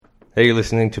Hey, you're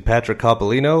listening to Patrick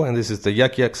Coppolino, and this is the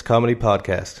Yuck Yucks Comedy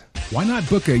Podcast. Why not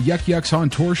book a Yuck Yucks on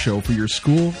Tour show for your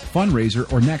school, fundraiser,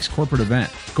 or next corporate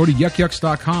event? Go to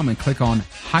yuckyucks.com and click on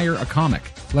Hire a Comic.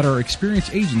 Let our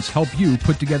experienced agents help you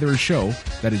put together a show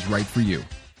that is right for you.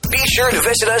 Be sure to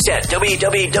visit us at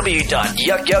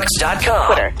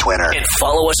www.yuckyucks.com. Twitter. And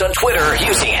follow us on Twitter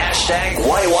using hashtag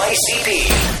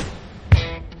YYCP.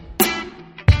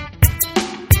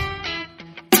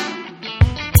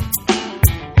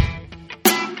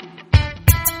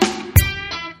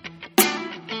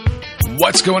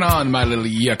 What's going on, my little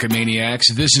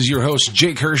Yuckamaniacs? This is your host,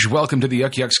 Jake Hirsch. Welcome to the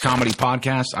Yuck Yucks Comedy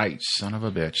Podcast. Son of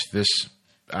a bitch.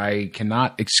 I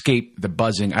cannot escape the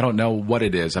buzzing. I don't know what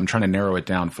it is. I'm trying to narrow it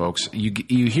down, folks.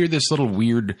 You hear this little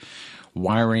weird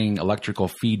wiring electrical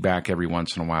feedback every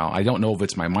once in a while. I don't know if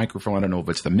it's my microphone. I don't know if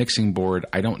it's the mixing board.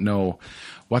 I don't know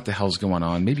what the hell's going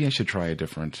on. Maybe I should try a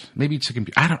different. Maybe it's a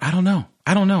computer. I don't know.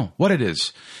 I don't know what it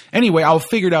is. Anyway, I'll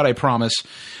figure it out, I promise.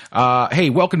 Hey,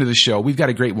 welcome to the show. We've got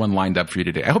a great one lined up for you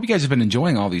today. I hope you guys have been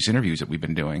enjoying all these interviews that we've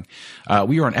been doing.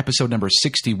 We are on episode number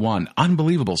 61.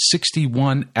 Unbelievable.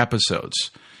 61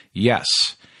 episodes. Yes.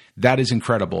 That is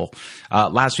incredible.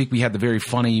 Last week we had the very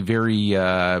funny, very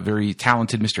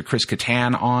talented Mr. Chris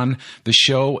Kattan on the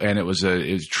show, and it was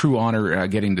a true honor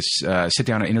getting to sit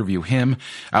down and interview him.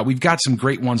 We've got some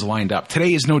great ones lined up.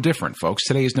 Today is no different, folks.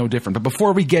 Today is no different. But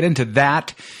before we get into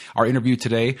that, our interview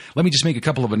today, let me just make a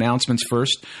couple of announcements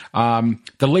first. The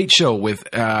Late Show with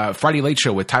Friday Late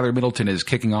Show with Tyler Middleton is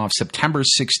kicking off September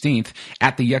 16th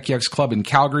at the Yuck Yucks Club in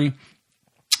Calgary.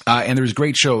 And there's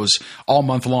great shows all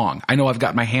month long. I know I've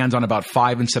got my hands on about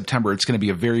 5 in September. It's going to be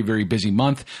a very, very busy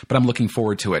month, but I'm looking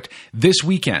forward to it. This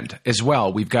weekend as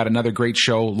well, we've got another great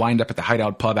show lined up at the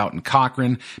Hideout Pub out in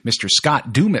Cochrane. Mr.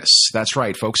 Scott Dumas, that's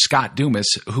right, folks, Scott Dumas,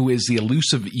 who is the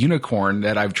elusive unicorn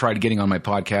that I've tried getting on my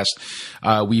podcast.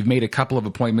 We've made a couple of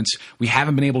appointments. We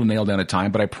haven't been able to nail down a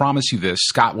time, but I promise you this,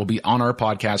 Scott will be on our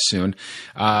podcast soon.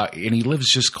 And he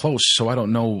lives just close, so I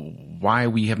don't know why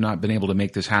we have not been able to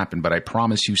make this happen, but I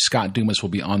promise you Scott Dumas will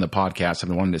be on the podcast. I've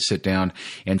been wanting to sit down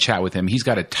and chat with him. He's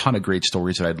got a ton of great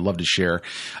stories that I'd love to share.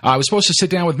 I was supposed to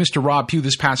sit down with Mr. Rob Pugh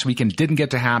this past weekend. Didn't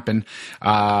get to happen.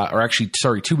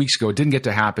 2 weeks ago. It didn't get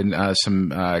to happen.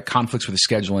 Some conflicts with the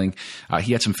scheduling.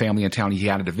 He had some family in town he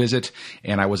had to visit,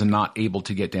 and I was not able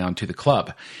to get down to the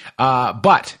club.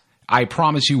 But I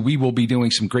promise you we will be doing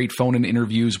some great phone-in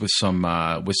interviews with some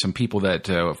people that,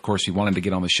 of course, we wanted to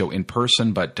get on the show in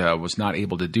person, but was not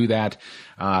able to do that.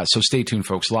 So stay tuned,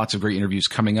 folks. Lots of great interviews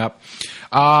coming up.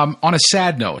 On a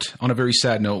very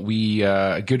sad note,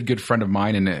 a good friend of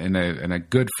mine and a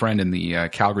good friend in the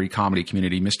Calgary comedy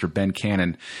community, Mr. Ben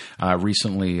Cannon,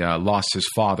 recently lost his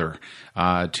father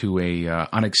to a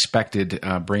unexpected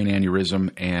brain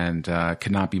aneurysm and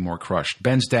could not be more crushed.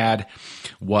 Ben's dad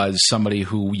was somebody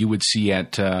who you would see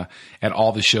at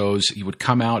all the shows. He would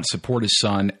come out, support his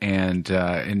son, and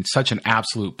such an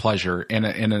absolute pleasure,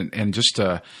 and just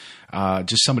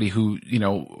somebody who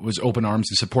was open arms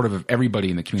and supportive of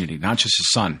everybody in the community, not just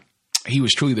his son. He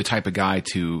was truly the type of guy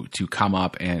to come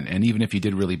up and even if you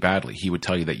did really badly, he would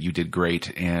tell you that you did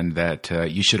great and that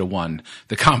you should have won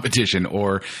the competition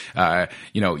or,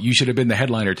 you should have been the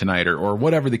headliner tonight or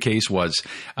whatever the case was.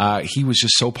 He was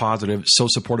just so positive, so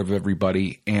supportive of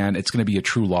everybody, and it's going to be a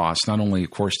true loss, not only, of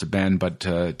course, to Ben, but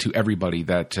to everybody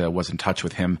that was in touch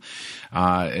with him.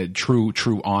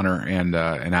 True honor and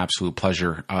an absolute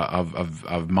pleasure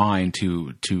of mine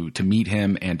to meet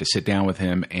him and to sit down with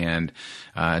him and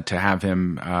to have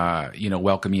him,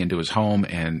 welcome me into his home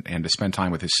and to spend time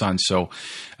with his son. So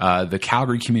the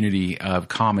Calgary community of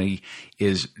comedy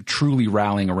is truly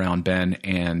rallying around Ben,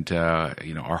 and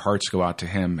our hearts go out to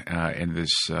him in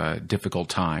this difficult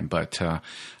time. But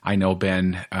I know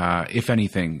Ben, if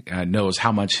anything, knows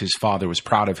how much his father was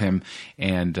proud of him,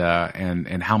 and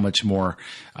how much more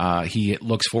he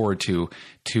looks forward to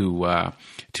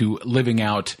living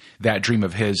out that dream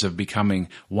of his of becoming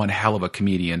one hell of a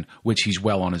comedian, which he's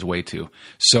well on his way to.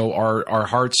 So our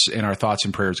hearts and our thoughts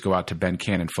and prayers go out to Ben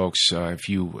Cannon, folks. If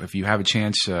you have a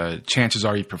chance, chances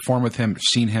are you've performed with him,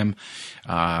 seen him.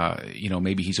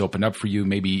 Maybe he's opened up for you,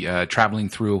 maybe traveling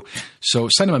through. So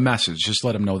send him a message. Just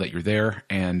let him know that you're there,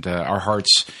 and our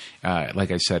hearts,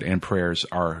 like I said, and prayers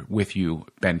are with you,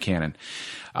 Ben Cannon.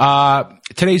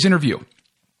 Today's interview,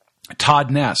 Todd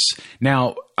Ness.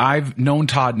 Now, I've known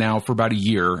Todd now for about a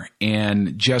year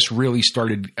and just really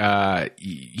started,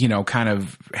 kind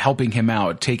of helping him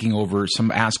out, taking over some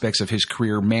aspects of his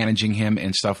career, managing him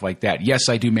and stuff like that. Yes,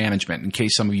 I do management. In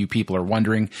case some of you people are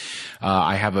wondering,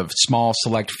 I have a small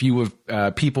select few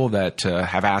of people that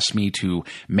have asked me to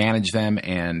manage them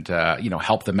and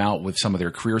help them out with some of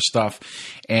their career stuff.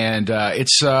 And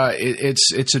it's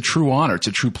a true honor. It's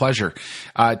a true pleasure.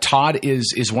 Todd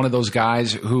is one of those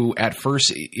guys who at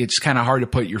first it's kind of hard to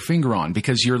put your finger on,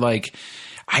 because you're like,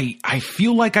 I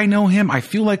feel like I know him. I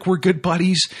feel like we're good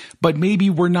buddies, but maybe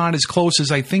we're not as close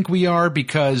as I think we are,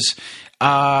 because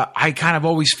I kind of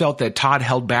always felt that Todd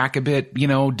held back a bit,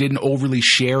 didn't overly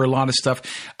share a lot of stuff.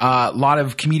 A lot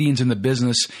of comedians in the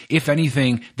business, if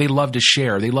anything, they love to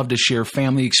share. They love to share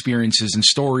family experiences and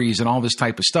stories and all this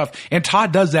type of stuff. And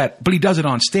Todd does that, but he does it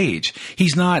on stage.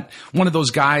 He's not one of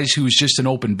those guys who's just an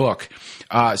open book.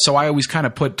 So I always kind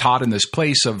of put Todd in this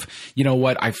place of, you know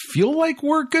what, I feel like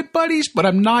we're good buddies, but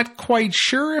I'm not quite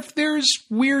sure if there's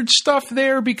weird stuff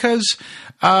there, because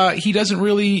he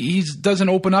doesn't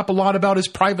open up a lot about his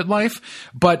private life.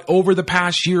 But over the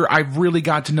past year, I've really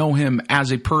got to know him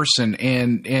as a person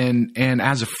and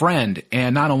as a friend,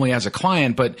 and not only as a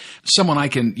client, but someone I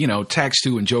can, text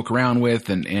to and joke around with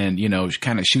and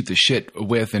kind of shoot the shit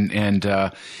with. And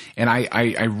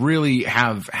I really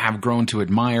have grown to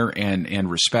admire and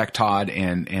respect Todd,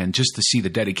 and just to see the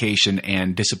dedication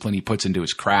and discipline he puts into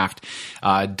his craft,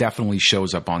 definitely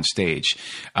shows up on stage.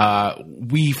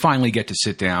 We finally get to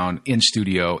sit down in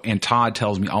studio, and Todd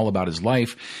tells me all about his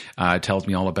life, tells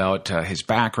me all about his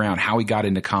background, how he got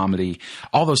into comedy,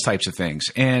 all those types of things.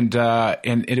 And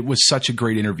it was such a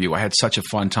great interview. I had such a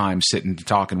fun time sitting and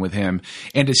talking with him,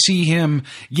 and to see him,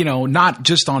 not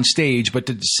just on stage, but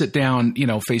to sit down,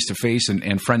 face to face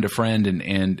and friend to friend,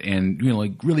 and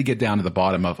really get down to the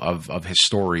bottom of his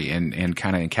story and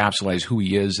kind of encapsulate who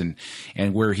he is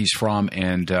and where he's from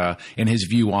and his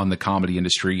view on the comedy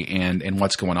industry and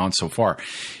what's going on so far.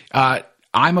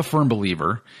 I'm a firm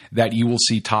believer that you will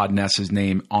see Todd Ness's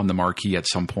name on the marquee at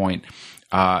some point.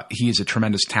 He is a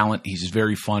tremendous talent. He's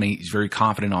very funny. He's very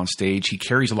confident on stage. He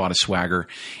carries a lot of swagger,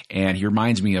 and he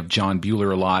reminds me of John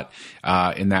Bueller a lot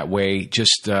in that way.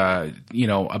 Just a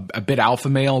bit alpha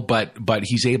male, but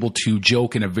he's able to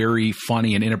joke in a very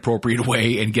funny and inappropriate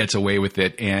way and gets away with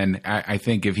it. And I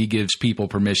think if he gives people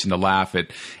permission to laugh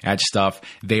at stuff,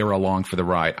 they are along for the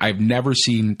ride. I've never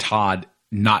seen Todd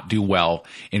not do well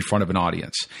in front of an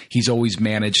audience. He's always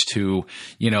managed to,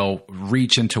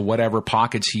 reach into whatever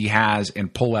pockets he has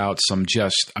and pull out some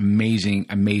just amazing,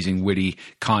 amazing witty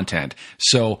content.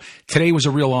 So today was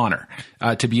a real honor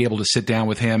to be able to sit down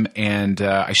with him. And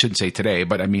I shouldn't say today,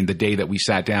 but I mean the day that we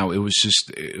sat down, it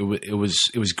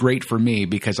was great for me,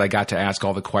 because I got to ask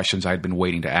all the questions I'd been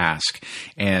waiting to ask,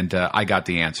 and I got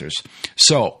the answers.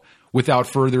 So without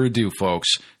further ado, folks,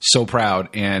 so proud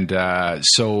and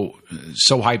so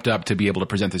hyped up to be able to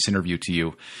present this interview to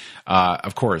you.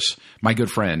 Of course, my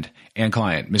good friend and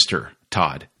client, Mr.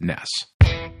 Todd Ness.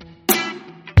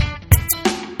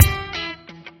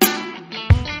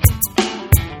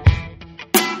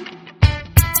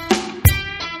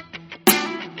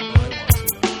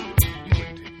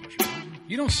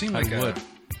 You don't seem like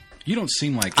You don't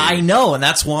seem like it. I know, and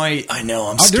that's why I know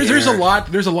I'm scared. There's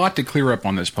a lot to clear up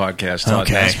on this podcast, Todd,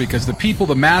 okay. Because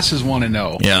the masses want to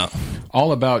know yeah.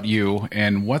 all about you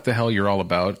and what the hell you're all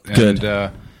about. Good.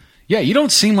 And, you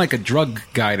don't seem like a drug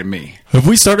guy to me. Have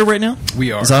we started right now?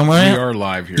 We are. Is that right? We are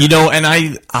live here. And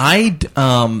I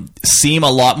seem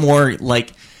a lot more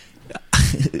like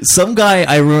some guy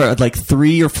I remember like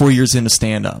 3 or 4 years into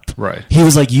stand-up. Right. He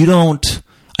was like,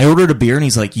 I ordered a beer, and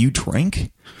he's like, you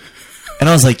drink? And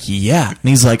I was like, yeah. And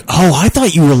he's like, oh, I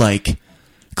thought you were like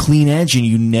clean edge and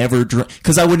you never drink.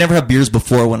 Because I would never have beers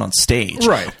before I went on stage.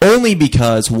 Right. Only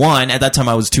because, one, at that time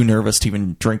I was too nervous to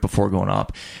even drink before going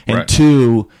up. And right.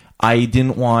 Two, I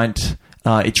didn't want...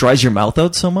 it dries your mouth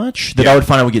out so much that I would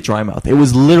find I would get dry mouth. It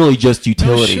was literally just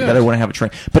utility that I wouldn't have a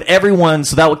drink. But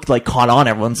so that would like caught on.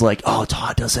 Everyone's like, oh,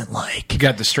 Todd doesn't like. You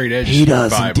got the straight edge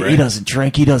vibe, right? He doesn't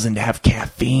drink. He doesn't have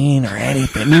caffeine or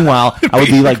anything. Meanwhile, I would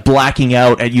be like blacking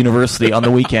out at university on the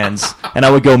weekends, and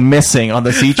I would go missing on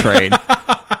the C train.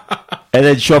 And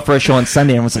then show up for a show on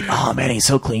Sunday, and everyone's like, oh man, he's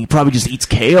so clean. He probably just eats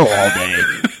kale all day.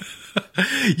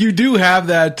 You do have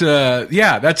that.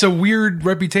 That's a weird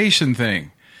reputation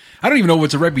thing. I don't even know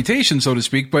what's a reputation, so to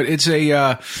speak, but it's this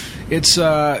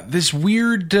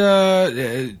weird,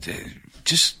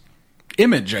 it's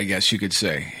image, I guess you could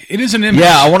say. It is an image.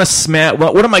 Yeah, I want to smash.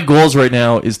 Well, one of my goals right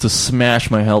now is to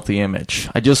smash my healthy image.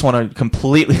 I just want to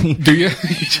completely. Do you?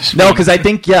 No, because I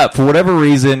think, for whatever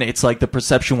reason, it's like the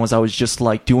perception was I was just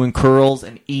like doing curls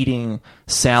and eating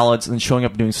salads and showing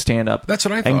up and doing stand-up. That's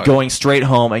what I thought. And going straight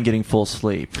home and getting full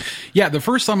sleep. Yeah, the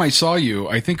first time I saw you,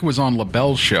 I think it was on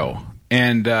LaBelle's show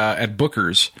and at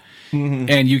Booker's. Mm-hmm.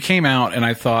 And you came out, and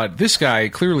I thought, this guy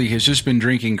clearly has just been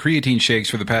drinking creatine shakes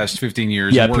for the past 15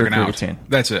 years and working out. Creatine.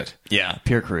 That's it. Yeah,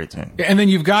 pure creatine. And then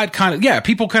you've got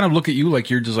people kind of look at you like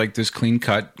you're just like this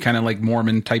clean-cut, kind of like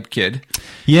Mormon-type kid.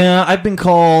 Yeah, I've been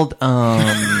called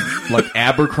like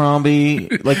Abercrombie.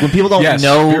 Like when people don't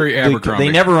know, very Abercrombie. They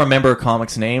never remember a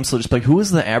comic's name, so just like, who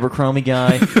is the Abercrombie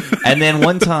guy? And then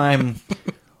one time,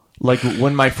 like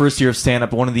when my first year of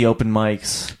stand-up, one of the open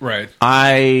mics, right?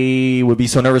 I would be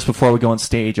so nervous before I would go on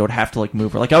stage. I would have to like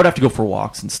move. Like I would have to go for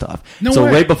walks and stuff. No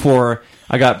way. Right before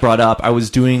I got brought up, I was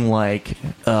doing like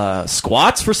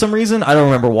squats for some reason. I don't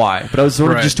remember why, but I was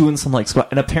sort of just doing some like squat.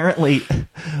 And apparently,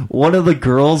 one of the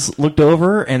girls looked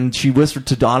over and she whispered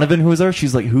to Donovan, who was there.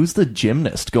 She's like, "Who's the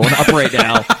gymnast going up right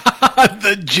now?"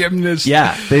 The gymnast.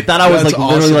 Yeah, they thought I was like awesome,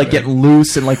 literally like getting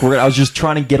loose and like I was just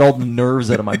trying to get all the nerves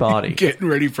out of my body, getting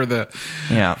ready for the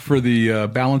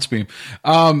balance beam.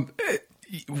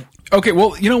 Okay,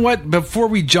 well, you know what? Before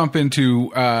we jump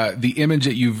into the image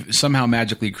that you've somehow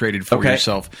magically created for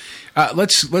yourself,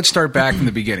 let's start back from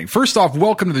the beginning. First off,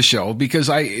 welcome to the show because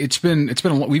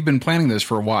we've been planning this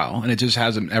for a while and it just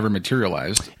hasn't ever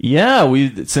materialized. Yeah,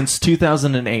 since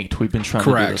 2008 we've been trying to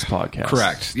do this podcast.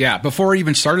 Correct. Yeah, before I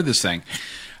even started this thing,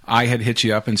 I had hit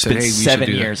you up and said, "Hey, we should do 7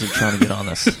 years of trying to get on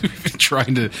this." We've been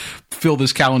trying to fill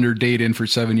this calendar date in for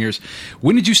 7 years.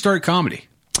 When did you start comedy?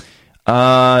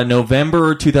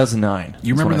 November 2009.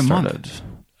 You remember the month?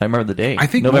 I remember the day. I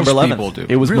think November most 11th. People do.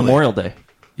 It was really? Memorial Day.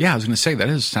 Yeah, I was going to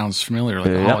say sounds familiar,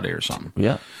 like a holiday or something.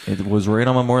 Yeah, it was right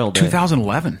on Memorial Day.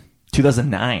 2011.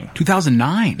 2009.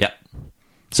 2009. Yeah.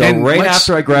 So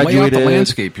after I graduated, lay out the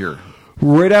landscape here.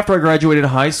 Right after I graduated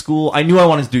high school, I knew I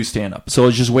wanted to do stand-up. So I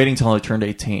was just waiting until I turned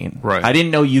 18. Right. I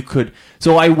didn't know you could...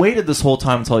 So I waited this whole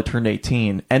time until I turned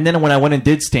 18. And then when I went and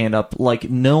did stand-up, like,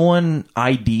 no one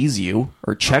IDs you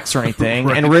or checks or anything.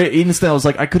 Right. And instantly I was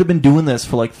like, I could have been doing this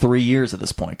for like 3 years at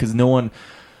this point. Because no one...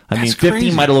 That's 15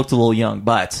 crazy. might have looked a little young.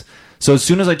 But... So as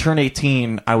soon as I turned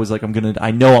 18, I was like, I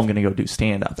know I'm going to go do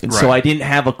stand-up. And so I didn't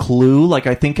have a clue. Like,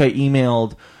 I think I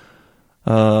emailed...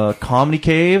 Comedy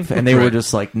Cave, and they were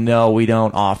just like, no, we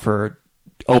don't offer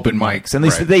open mics, and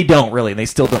they don't really, and they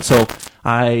still don't. So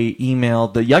I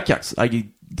emailed the Yuck Yucks. I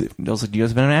was like, do you guys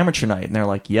have an amateur night? And they're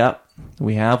like, yep,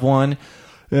 we have one.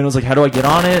 And I was like, how do I get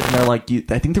on it? And they're like,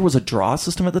 I think there was a draw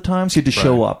system at the time, so you had to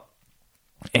show up.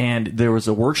 And there was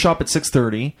a workshop at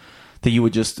 6:30 that you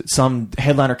would some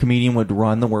headliner comedian would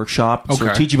run the workshop,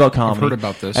 so teach you about comedy. I've heard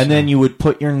about this. And then you would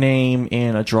put your name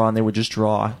in a draw, and they would just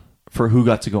draw for who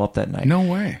got to go up that night. No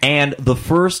way. And the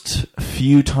first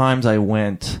few times I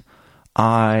went,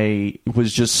 I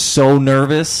was just so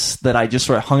nervous that I just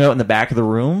sort of hung out in the back of the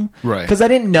room. Right. Because I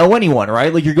didn't know anyone,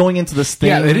 right? Like, you're going into this thing.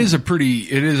 Yeah, it is a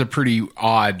pretty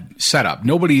odd setup.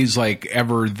 Nobody's like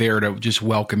ever there to just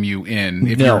welcome you in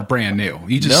if you're brand new.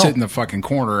 You just sit in the fucking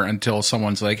corner until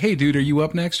someone's like, "Hey, dude, are you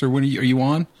up next? Or when are you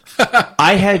on?"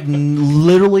 I had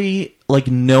literally like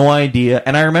no idea,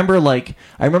 and I remember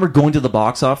going to the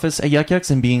box office at Yuck Yucks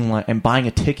and being like, and buying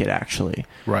a ticket actually,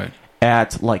 right,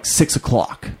 at like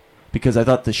 6:00 because I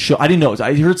thought the show. I didn't know.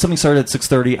 I heard something started at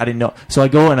 6:30. I didn't know, so I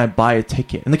go and I buy a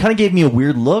ticket, and they kind of gave me a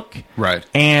weird look, right,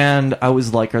 and I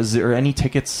was like, "Is there any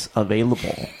tickets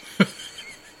available?"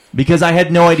 Because I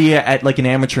had no idea at like an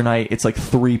amateur night, it's like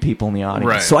 3 people in the audience.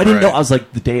 Right, so I didn't know. I was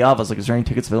like, the day of, I was like, is there any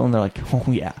tickets available? And they're like, oh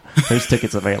yeah, there's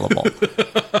tickets available.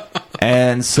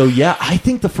 And so, yeah, I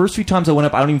think the first few times I went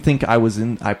up, I don't even think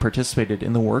I participated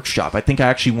in the workshop. I think I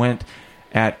actually went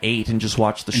at 8 and just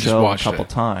watched the show a couple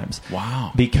times.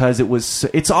 Wow. Because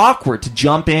it's awkward to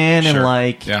jump in and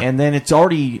and then it's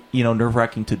already,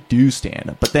 nerve-wracking to do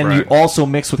stand-up. But then you also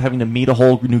mix with having to meet a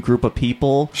whole new group of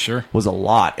people. Sure. Was a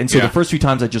lot. And so the first few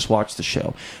times I just watched the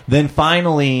show. Then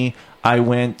finally I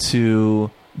went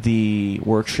to the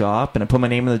workshop and I put my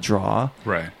name in the draw.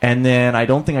 Right. And then I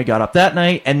don't think I got up that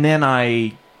night. And then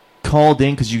I called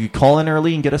in because you could call in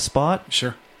early and get a spot.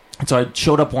 Sure. And so I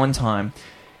showed up one time.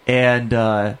 And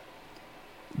the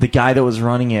guy that was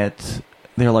running it,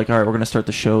 they were like, all right, we're going to start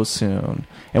the show soon.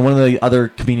 And one of the other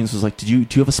comedians was like, do you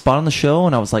have a spot on the show?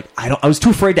 And I was like, I was too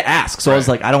afraid to ask. So I was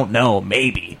like, I don't know,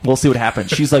 maybe. We'll see what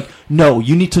happens. She's like, no,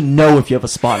 you need to know if you have a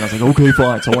spot. And I was like, okay,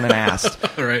 fine. So I went and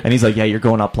asked. Right. And he's like, yeah, you're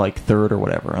going up like 3rd or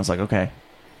whatever. And I was like, okay.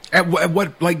 At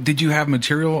what, like, did you have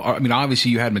material? I mean,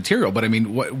 obviously you had material, but I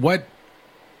mean, what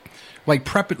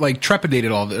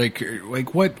trepidated all that?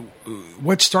 Like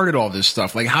what started all this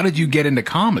stuff? Like, how did you get into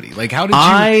comedy? Like, how did you?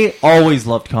 I always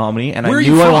loved comedy, and I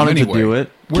knew I wanted to do it.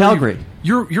 Calgary.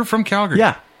 You're from Calgary.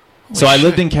 Yeah. So I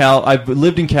lived in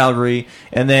Calgary,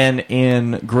 and then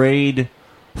in grade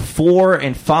 4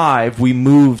 and 5, we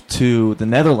moved to the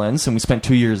Netherlands, and we spent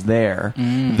 2 years there.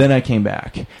 Then I came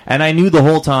back, and I knew the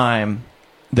whole time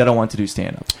that I wanted to do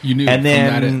stand-up. You knew, and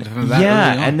then from that early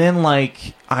on? And then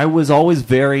like I was always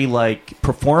very like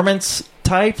performance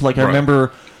type. Like I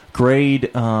remember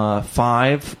grade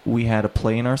 5, we had a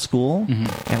play in our school,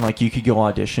 and like you could go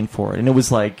audition for it, and it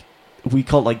was like. We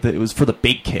called it was for the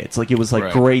big kids. Like it was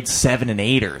like grade 7 and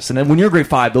 8ers. And then when you're grade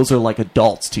 5, those are like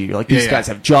adults to you. Like these guys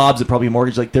have jobs and probably a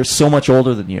mortgage. Like they're so much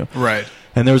older than you. Right.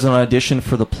 And there was an audition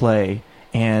for the play,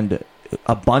 and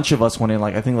a bunch of us went in.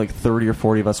 Like I think like 30 or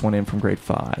 40 of us went in from grade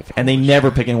 5, and they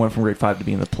never pick anyone from grade 5 to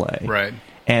be in the play. Right.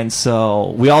 And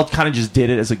so we all kind of just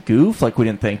did it as a goof, like we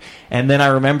didn't think. And then I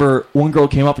remember one girl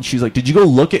came up and she was like, "Did you go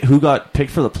look at who got picked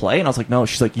for the play?" And I was like, "No."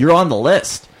 She's like, "You're on the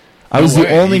list." I was the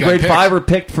only grade 5er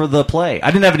picked for the play.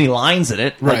 I didn't have any lines in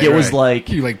it. Like it was like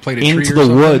you like played a Into tree or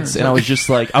the Woods, or and I was just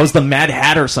like I was the Mad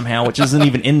Hatter somehow, which isn't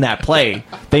even in that play.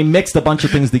 They mixed a bunch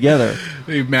of things together.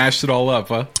 They mashed it all up,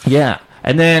 huh? Yeah,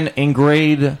 and then in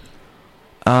grade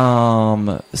 7,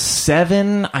 I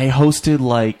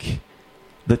hosted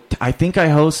I think I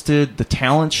hosted the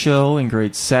talent show in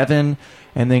grade 7.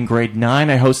 And then grade 9,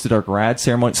 I hosted our grad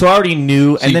ceremony. So I already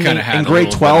knew. So and then in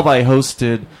grade 12, I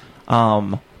hosted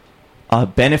a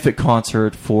benefit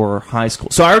concert for high school.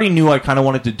 So I already knew I kind of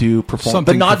wanted to do performance,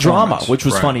 but not drama, which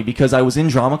was funny because I was in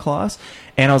drama class,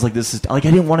 and I was like, this is, like, I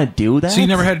didn't want to do that. So you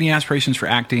never had any aspirations for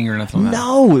acting or nothing like that?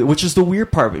 No, which is the weird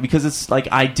part, because it's like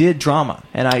I did drama,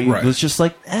 and I was just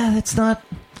like, it's not,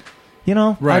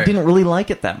 I didn't really like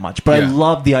it that much, but I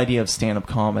loved the idea of stand-up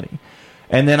comedy.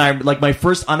 And then my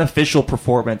first unofficial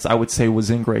performance, I would say, was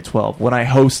in grade 12 when I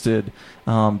hosted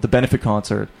the benefit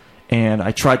concert. And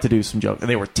I tried to do some jokes, and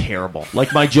they were terrible.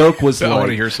 Like, my joke was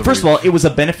first of all, it was a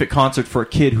benefit concert for a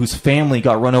kid whose family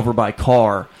got run over by a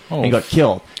car and got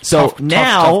killed. So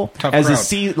tough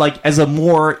as a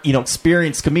more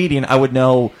experienced comedian, I would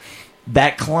know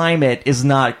that climate is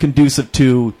not conducive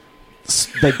to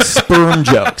like sperm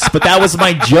jokes. But that was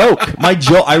my joke.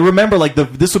 I remember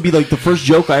this would be like the first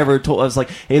joke I ever told. I was like,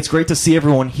 "Hey, it's great to see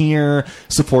everyone here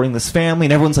supporting this family,"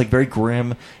 and everyone's like very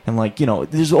grim and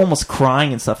there's almost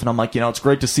crying and stuff. And I'm like, it's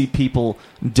great to see people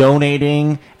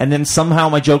donating. And then somehow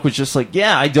my joke was just like,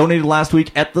 "Yeah, I donated last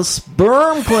week at the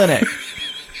sperm clinic,"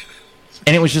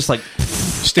 and it was just like,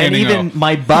 standing. And even up.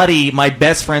 My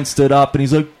best friend, stood up and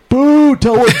he's like, "Boo,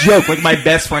 tell a joke." Like, my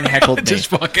best friend heckled me. Just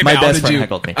fucking my best friend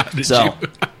heckled me. So,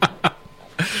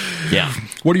 yeah.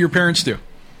 What do your parents do?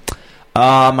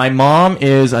 My mom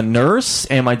is a nurse,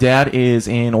 and my dad is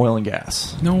in oil and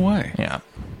gas. No way. Yeah.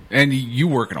 And you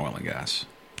work in oil and gas.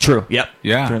 True. Yep.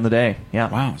 Yeah. During the day. Yeah.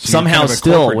 Wow. So somehow kind of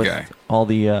still with guy. All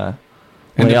the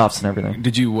layoffs and everything.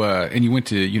 Did you, and you went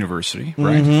to university,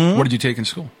 right? Mm-hmm. What did you take in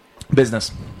school?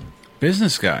 Business.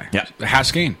 Business guy. Yeah.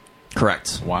 Haskell.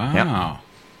 Correct. Wow. Yep.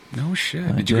 No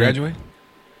shit. Did you graduate?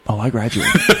 Oh, I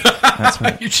graduated. That's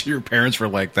right. Your parents were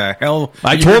like, the hell?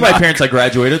 I told my parents I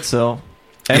graduated, so...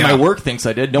 And my work thinks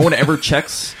I did. No one ever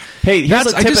checks. Hey, here's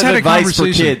a tip of advice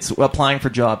for kids applying for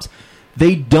jobs.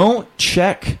 They don't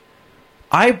check.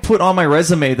 I put on my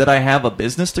resume that I have a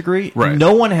business degree. Right.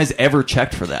 No one has ever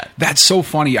checked for that. That's so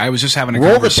funny. I was just having a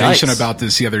conversation about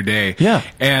this the other day. Yeah.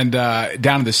 And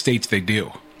down in the States, they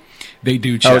do. They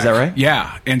do check. Oh, is that right?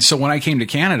 Yeah. And so when I came to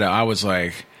Canada, I was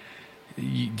like, do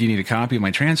you need a copy of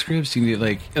my transcripts? Do you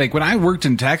need like when I worked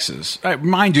in Texas,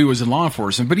 mind you, it was in law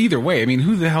enforcement, but either way, I mean,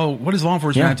 what does law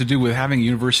enforcement have to do with having a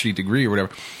university degree or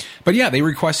whatever? But yeah, they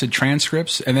requested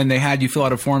transcripts, and then they had you fill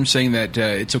out a form saying that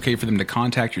it's okay for them to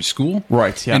contact your school.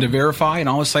 Right, yeah. And to verify and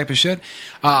all this type of shit.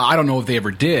 I don't know if they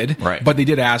ever did, right. But they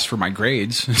did ask for my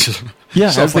grades.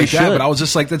 Yeah, stuff like that. But I was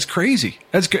just like, that's crazy.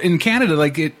 That's in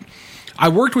Canada, I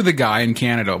worked with a guy in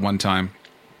Canada at one time.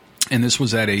 And this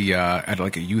was at a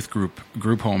youth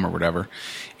group home or whatever,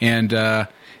 and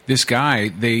this guy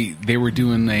they were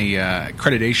doing a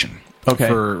accreditation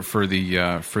for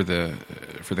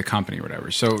the company or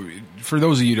whatever. So for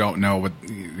those of you who don't know, what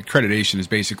accreditation is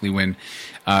basically when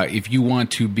if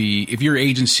your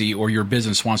agency or your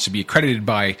business wants to be accredited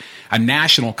by a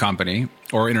national company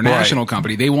or international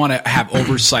company, they want to have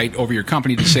oversight over your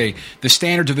company to say the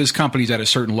standards of this company is at a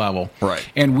certain level, right?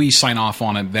 And we sign off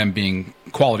on it, them being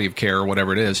quality of care or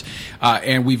whatever it is,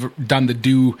 and we've done the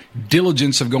due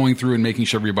diligence of going through and making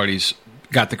sure everybody's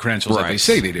got the credentials that they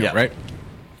say they do, right?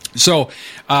 So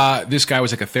this guy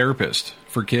was like a therapist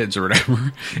for kids or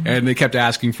whatever, and they kept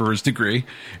asking for his degree,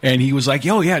 and he was like,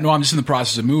 "Yo, yeah, no, I'm just in the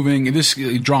process of moving." And this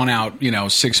drawn out,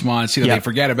 6 months. They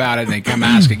forget about it, and they come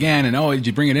ask again, and did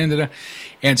you bring it into the?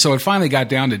 And so it finally got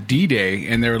down to D-Day,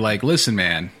 and they were like, "Listen,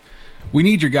 man, we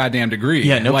need your goddamn degree."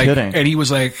 Yeah, no kidding. And he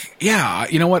was like, "Yeah,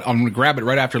 you know what? I'm going to grab it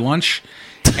right after lunch."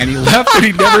 And he left, and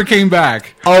he never came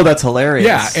back. Oh, that's hilarious.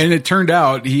 Yeah, and it turned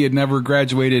out he had never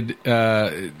graduated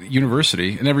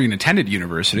university, never even attended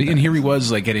university, and here he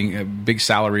was, like, getting a big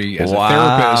salary as a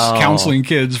therapist, counseling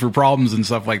kids for problems and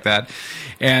stuff like that.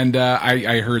 And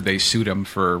I heard they sued him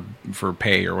for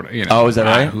pay or whatever. Oh, is that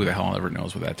right? Who the hell ever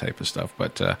knows with that type of stuff?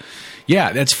 But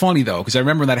yeah, that's funny though, because I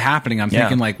remember that happening. I'm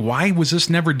thinking, like, why was this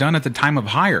never done at the time of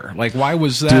hire? Like, why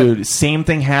was that? Dude, same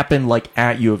thing happened like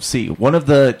at UFC. One of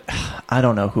the, I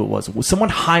don't know who it was someone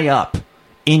high up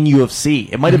in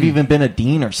UFC. It might have even been a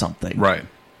dean or something. Right.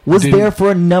 Was there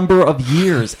for a number of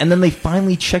years, and then they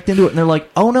finally checked into it, and they're like,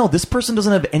 "Oh no, this person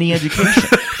doesn't have any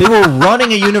education." They were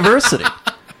running a university.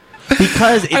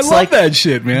 Because it's I love like that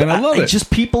shit, man. I love it.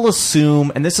 Just people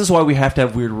assume, and this is why we have to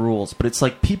have weird rules, but it's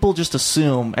like people just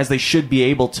assume, as they should be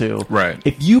able to. Right.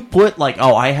 If you put like,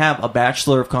 "Oh, I have a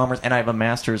Bachelor of Commerce and I have a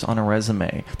Master's" on a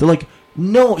resume, they're like,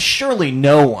 no, surely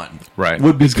no one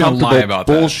would be comfortable lie about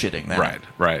bullshitting that.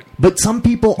 Right. But some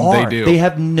people are. They do. They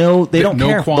have they don't no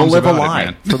care. They'll qualms live a about it, lie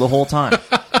man. for the whole time.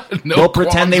 No They'll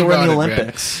pretend they were in the qualms about it,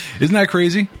 Olympics. man. Isn't that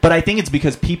crazy? But I think it's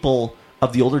because people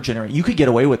of the older generation, you could get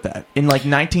away with that. In like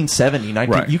 1970,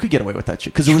 you could get away with that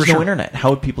shit because there was no internet. How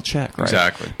would people check? Right?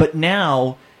 Exactly. But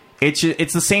now, it's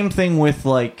the same thing with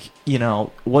like,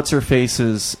 what's her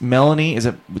face's Melanie? Is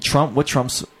it Trump? What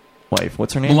Trump's wife?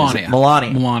 What's her name?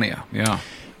 Melania. Melania, yeah.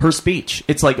 Her speech.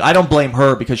 It's like, I don't blame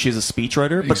her because she's a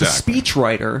speechwriter, but the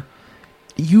speechwriter,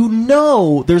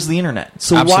 there's the internet.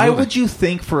 So Absolutely. Why would you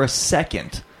think for a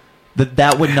second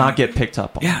that would not get picked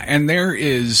up on? Yeah, and there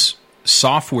is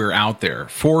software out there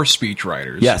for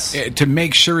speechwriters to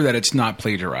make sure that it's not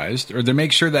plagiarized or to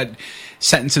make sure that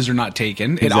sentences are not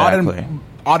taken. Exactly. It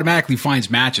automatically finds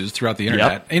matches throughout the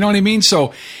internet. You know what I mean?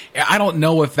 So I don't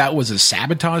know if that was a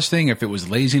sabotage thing, if it was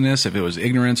laziness, if it was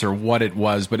ignorance, or what it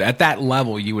was. But at that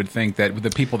level, you would think that with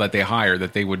the people that they hire,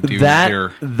 that they would do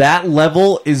that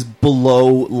level is below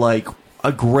like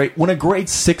when a grade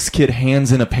 6 kid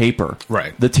hands in a paper,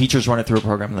 right? The teachers run it through a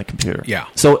program in the computer. Yeah.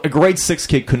 So a grade 6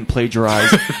 kid couldn't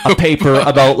plagiarize a paper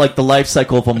about like the life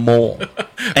cycle of a mole,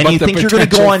 and you think you're going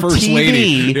to go on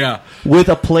TV with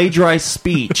a plagiarized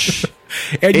speech.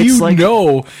 And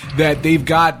know that they've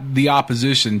got the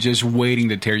opposition just waiting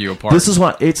to tear you apart. This is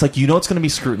what it's like. It's going to be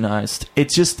scrutinized.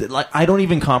 It's just like I don't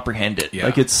even comprehend it. Yeah.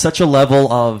 Like it's such a level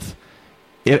of.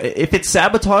 If it's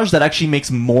sabotage, that actually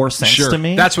makes more sense to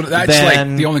me. That's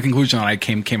like the only conclusion that I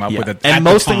came up with. And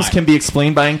most things can be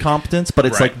explained by incompetence, but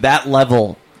it's like that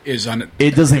level it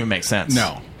doesn't even make sense.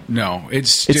 No,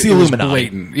 it's the Illuminati.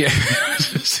 Blatant. Yeah,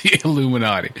 it's the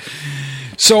Illuminati.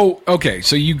 So, okay,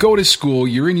 so you go to school,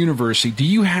 you're in university. Do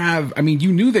you have,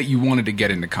 you knew that you wanted to get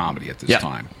into comedy at this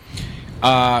time.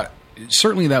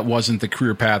 Certainly that wasn't the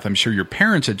career path I'm sure your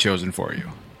parents had chosen for you.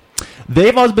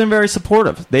 They've always been very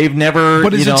supportive. They've never,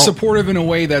 But is it supportive in a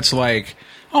way that's like,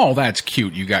 oh, that's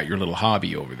cute, you got your little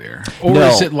hobby over there? Or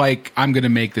is it like, I'm going to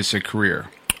make this a career?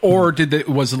 Or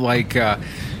was it like...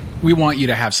 we want you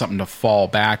to have something to fall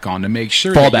back on to make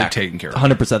sure that you're taken care of.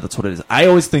 100%, that's what it is. I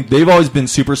always think they've always been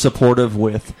super supportive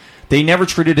with... They never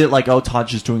treated it like, oh,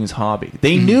 Todd's just doing his hobby.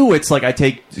 They knew it's like I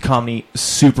take comedy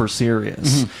super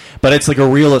serious. But it's like a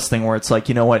realist thing where it's like,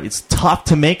 you know what? It's tough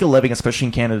to make a living, especially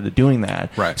in Canada, doing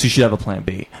that. Right. So you should have a plan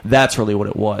B. That's really what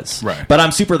it was. Right. But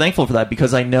I'm super thankful for that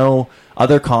because I know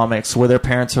other comics where their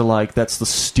parents are like, that's the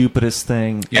stupidest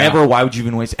thing ever. Why would you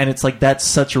even waste... And it's like, that's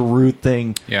such a rude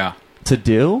thing to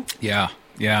do. Yeah.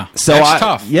 So that's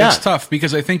tough. Yeah. It's tough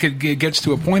because I think it gets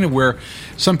to a point of where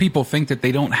some people think that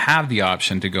they don't have the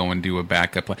option to go and do a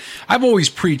backup plan. I've always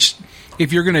preached,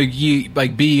 if you're going to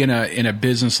be in a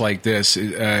business like this,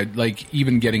 like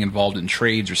even getting involved in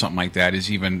trades or something like that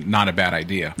is even not a bad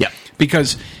idea. Yeah.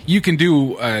 Because you can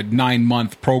do a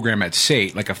 9-month program at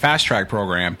SATE, like a fast track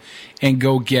program, and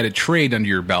go get a trade under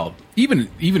your belt. Even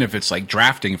if it's like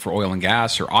drafting for oil and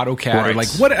gas or AutoCAD or like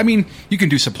what you can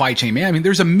do supply chain, man.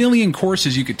 There's a million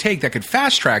courses you could take that could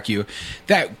fast track you,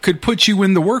 that could put you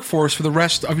in the workforce for the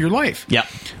rest of your life. Yeah.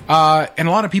 And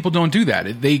a lot of people don't do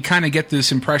that. They kind of get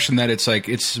this impression that it's like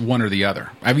it's one or the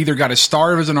other. I've either got to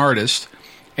starve as an artist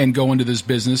and go into this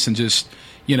business and just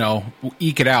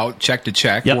eke it out, check to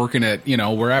check, working at,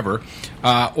 wherever.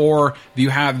 Or you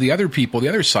have the other people, the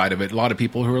other side of it, a lot of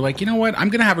people who are like, you know what, I'm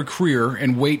going to have a career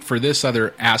and wait for this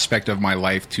other aspect of my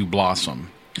life to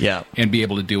blossom. Yeah. And be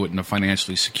able to do it in a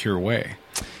financially secure way.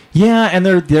 Yeah, and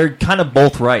they're kind of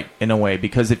both right in a way,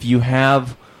 because if you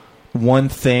have one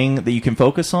thing that you can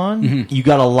focus on, you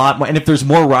got a lot more. And if there's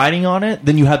more riding on it,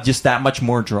 then you have just that much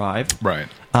more drive. Right.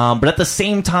 But at the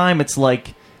same time, it's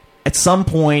like at some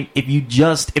point, if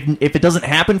it doesn't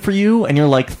happen for you and you're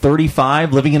like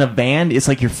 35 living in a van, it's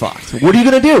like you're fucked. What are you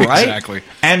going to do, right? Exactly.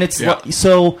 And it's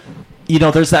so,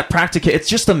 there's that practical. It's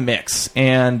just a mix.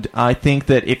 And I think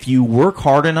that if you work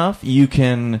hard enough, you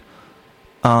can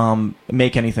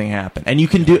make anything happen. And you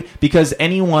can do, because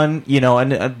anyone,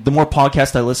 and the more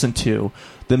podcasts I listen to,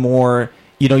 the more,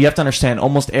 you have to understand,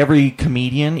 almost every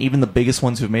comedian, even the biggest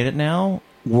ones who've made it now,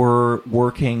 were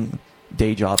working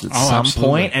day jobs at some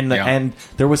point. And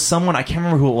there was someone, I can't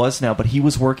remember who it was now, but he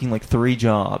was working like 3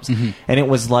 jobs. And it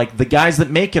was like the guys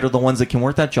that make it are the ones that can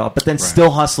work that job, but then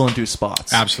still hustle and do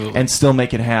spots. Absolutely. And still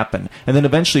make it happen. And then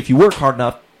eventually, if you work hard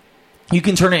enough, you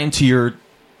can turn it into your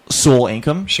sole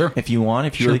income. Sure. If you want.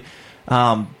 If you really...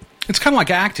 It's kind of like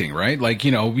acting, right? Like,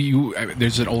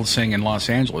 there's an old saying in Los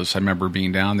Angeles. I remember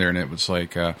being down there, and it was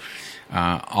like,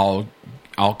 I'll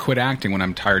quit acting when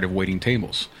I'm tired of waiting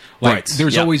tables. Like,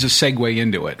 there's always a segue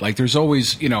into it. Like, there's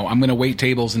always, I'm going to wait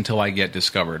tables until I get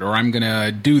discovered, or I'm going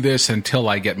to do this until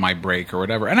I get my break or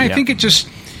whatever. And I think it just,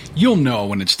 you'll know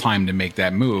when it's time to make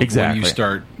that move. When you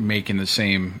start making the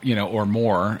same, or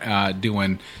more,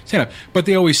 doing stand-up. But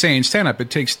they always say in stand-up, it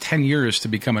takes 10 years to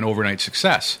become an overnight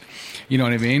success. You know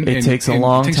what I mean? It takes a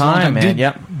long time, man.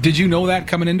 Did you know that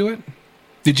coming into it?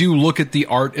 Did you look at the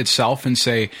art itself and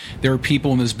say, there are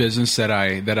people in this business that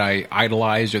I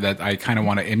idolize or that I kind of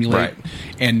want to emulate,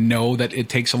 and know that it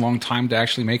takes a long time to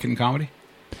actually make it in comedy?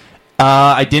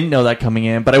 I didn't know that coming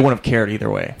in, but I wouldn't have cared either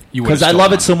way. Because I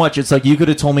love it so much. It's like, you could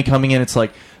have told me coming in, it's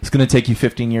like, it's going to take you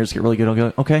 15 years to get really good. I'll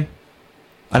go, okay.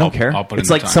 I don't care.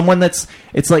 It's like someone it's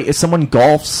like if someone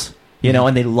golfs,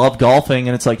 and they love golfing,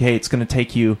 and it's like, hey, it's going to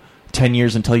take you 10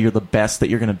 years until you're the best that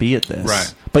you're going to be at this.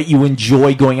 Right. But you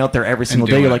enjoy going out there every single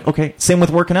day. You're like, okay. Same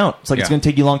with working out. It's like, it's going to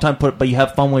take you a long time, but you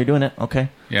have fun while you're doing it. Okay.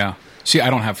 Yeah. See, I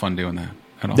don't have fun doing that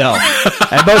at all. No.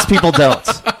 And most people don't.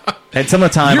 And some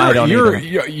of the time, I don't either.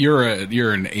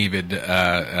 You're an avid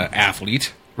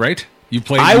athlete, right? You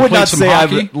play. I would not some say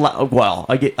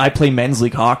hockey? I play men's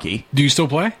league hockey. Do you still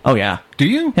play? Oh, yeah. Do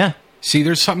you? Yeah. See,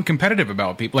 there's something competitive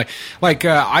about people. Like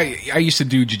I used to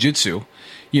do jiu-jitsu,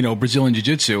 Brazilian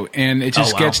jiu-jitsu, and it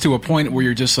just gets to a point where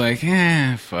you're just like,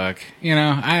 fuck,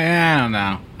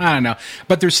 I don't know.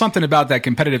 But there's something about that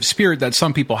competitive spirit that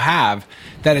some people have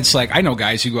that it's like, I know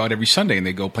guys who go out every Sunday and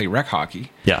they go play rec hockey.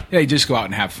 Yeah. They just go out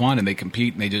and have fun and they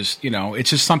compete and they just,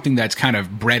 it's just something that's kind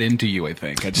of bred into you, I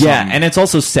think. And it's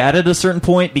also sad at a certain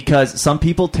point because some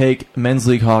people take men's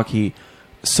league hockey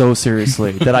so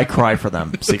seriously that I cry for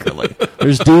them secretly.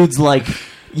 There's dudes like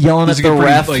yelling at the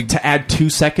ref to add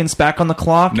 2 seconds back on the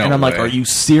clock, and I'm like, are you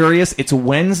serious? It's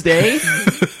Wednesday.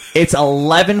 It's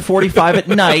 11:45 at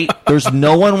night. There's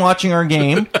no one watching our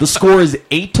game. The score is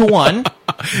 8-1.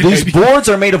 These boards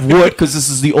are made of wood because this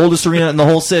is the oldest arena in the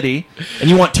whole city, and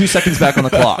you want 2 seconds back on the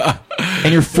clock,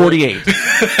 and you're 48.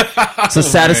 It's the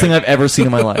saddest thing I've ever seen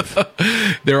in my life.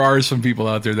 There are some people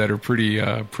out there that are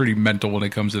pretty mental when it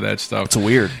comes to that stuff. It's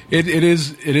weird. It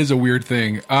is a weird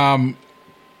thing.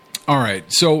 All right,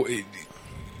 so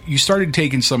you started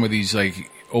taking some of these like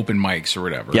open mics or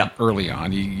whatever early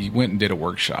on. You went and did a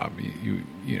workshop. You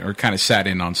kind of sat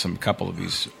in on some couple of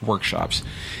these workshops.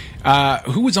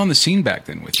 Who was on the scene back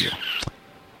then with you?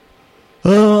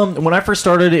 When I first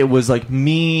started, it was like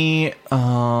me.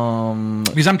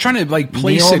 Because I'm trying to like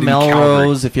place Neil it in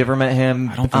Melrose, if you ever met him.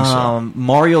 I don't think so.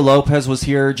 Mario Lopez was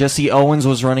here. Jesse Owens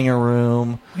was running a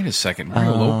room. Wait a second,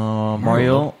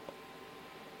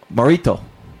 Marito.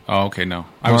 Oh, okay, no.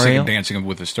 I was thinking Dancing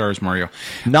with the Stars, Mario.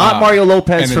 Not Mario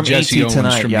Lopez from Jesse ET Owens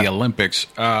Tonight. from the Olympics.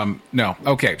 No.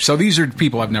 Okay, so these are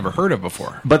people I've never heard of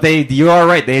before. But you are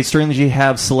right. They strangely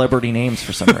have celebrity names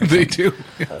for some reason. They do.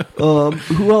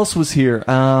 Who else was here?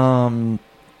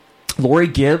 Lori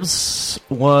Gibbs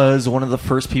was one of the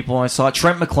first people I saw.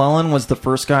 Trent McClellan was the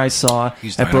first guy I saw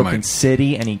at Broken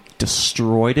City, and he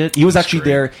destroyed it. He was actually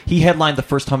there. He headlined the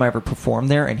first time I ever performed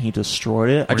there, and he destroyed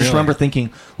it. I just remember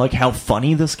thinking, like, how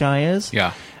funny this guy is.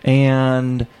 Yeah.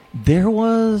 And there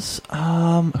was...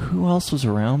 who else was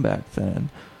around back then?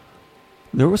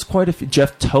 There was quite a few...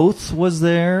 Jeff Toth was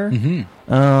there.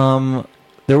 Mm-hmm.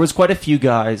 There was quite a few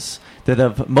guys...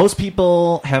 most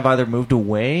people have either moved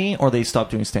away or they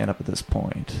stopped doing stand-up at this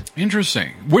point. Interesting.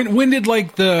 When did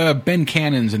like the Ben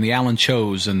Cannons and the Alan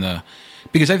Cho's and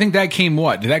because I think that came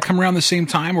did that come around the same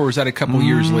time or was that a couple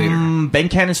years later? Ben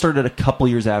Cannon started a couple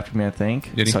years after me, I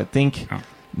think. Did he? So I think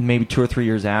maybe 2 or 3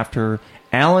 years after.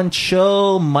 Alan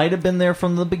Cho might have been there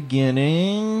from the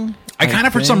beginning. I kind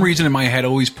of, for some reason in my head,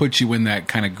 always put you in that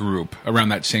kind of group around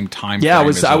that same time. Yeah,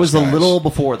 frame I was a guys. little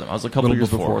before them. I was a couple years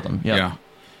before them. Yeah.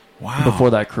 Wow. Before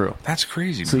that crew. That's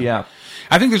crazy. So, man. yeah.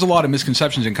 I think there's a lot of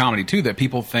misconceptions in comedy, too, that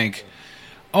people think,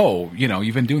 oh,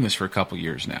 you've been doing this for a couple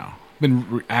years now.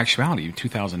 In actuality,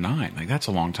 2009. Like, that's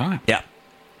a long time. Yeah.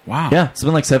 Wow. Yeah, it's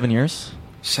been like 7 years.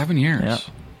 7 years. Yeah.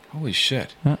 Holy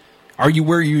shit. Yeah. Are you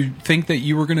where you think that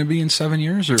you were going to be in 7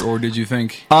 years, or did you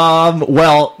think?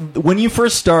 Well, when you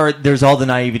first start, there's all the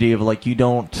naivety of like,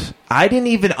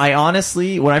 I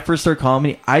honestly, when I first started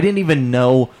comedy, I didn't even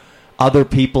know other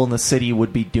people in the city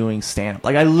would be doing stand-up.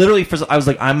 Like, I was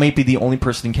like, I might be the only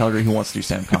person in Calgary who wants to do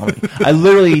stand-up comedy. I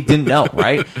literally didn't know,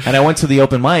 right? And I went to the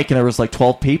open mic, and there was like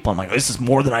 12 people. I'm like, this is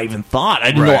more than I even thought. I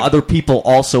didn't know other people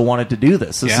also wanted to do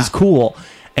this. This is cool.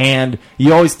 And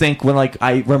you always think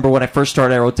I remember when I first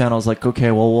started, I wrote down, I was like,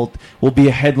 okay, well, we'll be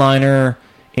a headliner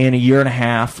in a year and a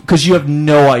half, because you have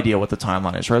no idea what the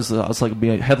timeline is, right? So I was like, be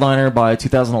a headliner by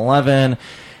 2011,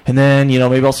 and then,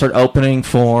 maybe I'll start opening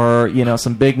for,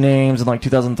 some big names in like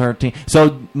 2013.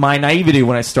 So my naivety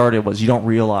when I started was you don't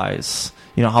realize,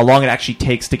 how long it actually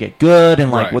takes to get good and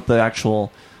like what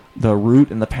the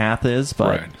route and the path is.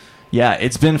 But yeah,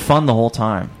 it's been fun the whole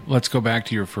time. Let's go back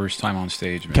to your first time on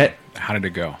stage, man. Okay. How did it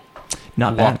go?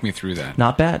 Not bad. Walk me through that.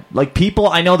 Not bad. Like, people,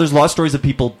 I know there's a lot of stories of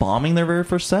people bombing their very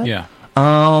first set. Yeah.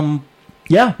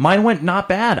 Yeah, mine went not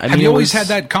bad. Have you always had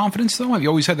that confidence, though? Have you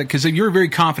always had that? Because you're a very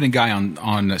confident guy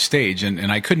on stage,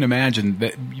 and I couldn't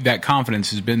imagine that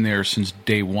confidence has been there since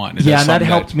day one. And that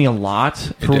helped me a lot.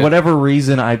 For whatever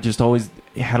reason, I've just always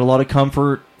had a lot of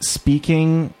comfort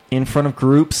speaking in front of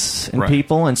groups and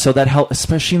people, and so that helped,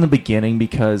 especially in the beginning,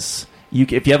 because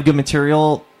if you have good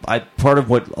material, part of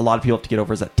what a lot of people have to get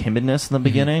over is that timidness in the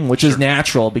beginning, which is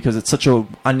natural because it's such an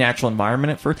unnatural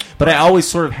environment at first. But I always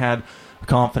sort of had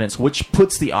confidence, which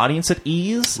puts the audience at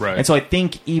ease. Right. And so I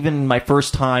think even my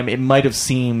first time, it might have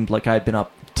seemed like I'd been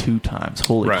up 2 times.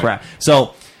 Holy crap.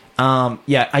 So,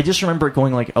 I just remember it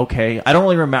going like, okay, I don't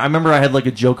really remember. I remember I had like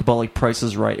a joke about like Price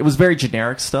is Right. It was very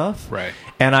generic stuff. Right.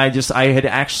 And I had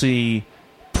actually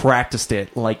practiced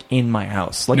it like in my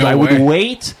house. Like I would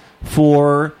wait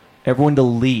for everyone to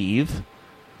leave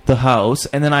the house,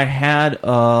 and then I had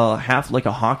like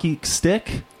a hockey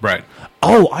stick. Right.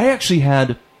 Oh, I actually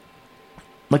had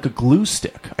like a glue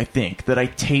stick, I think, that I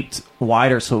taped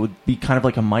wider so it would be kind of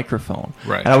like a microphone.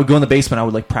 Right. And I would go in the basement, I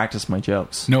would like practice my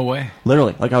jokes. No way.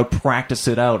 Literally. Like I would practice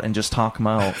it out and just talk them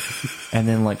out. And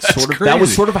then like that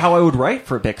was sort of how I would write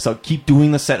for a bit, because I would keep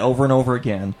doing the set over and over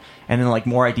again, and then like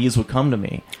more ideas would come to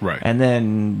me. Right. And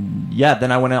then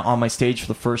then I went out on my stage for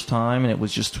the first time, and it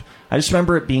was just, I just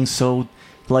remember it being so,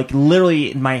 like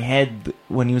literally in my head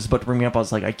when he was about to bring me up, I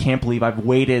was like, I can't believe I've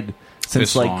waited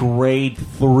since like grade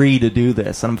 3 to do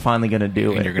this, and I'm finally going to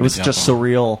do it. It was just a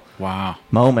surreal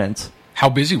moment. How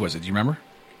busy was it? Do you remember?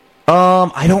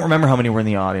 I don't remember how many were in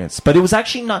the audience, but it was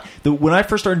actually not. When I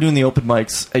first started doing the open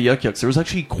mics at Yuck Yucks, there was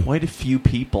actually quite a few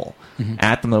people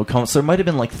at them that would come. So there might have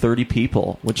been like 30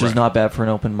 people, which is not bad for an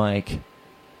open mic.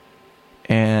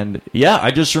 And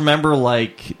I just remember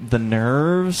like the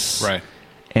nerves. Right.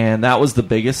 And that was the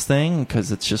biggest thing,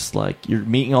 because it's just like you're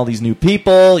meeting all these new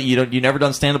people. You've never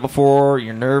done stand-up before.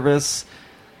 You're nervous.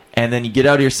 And then you get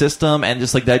out of your system, and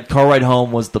just like that car ride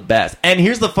home was the best. And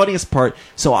here's the funniest part.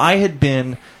 So I had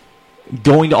been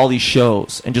going to all these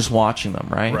shows and just watching them,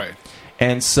 right? Right.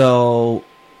 And so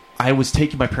I was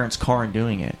taking my parents' car and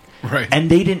doing it. Right. And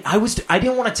they didn't. I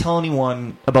didn't want to tell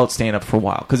anyone about stand up for a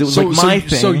while, because it was my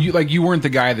thing. So you weren't the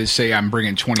guy that say I'm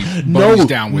bringing 20 buddies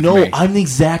down with me. No, I'm the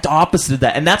exact opposite of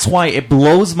that, and that's why it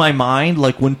blows my mind.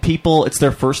 Like when people, it's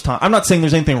their first time. I'm not saying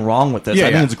there's anything wrong with this.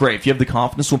 I think it's great if you have the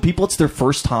confidence. When people, it's their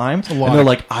first time, and they're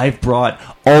like, I've brought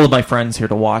all of my friends here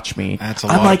to watch me. That's a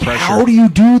lot of pressure. How do you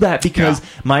do that? Because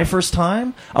my first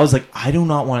time, I was like, I do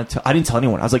not want to. I didn't tell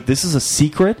anyone. I was like, this is a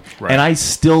secret, and I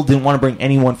still didn't want to bring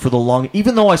anyone for the long.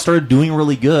 Even though I started doing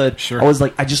really good, I was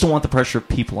like, I just don't want the pressure of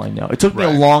people I know. It took me a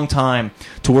long time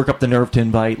to work up the nerve to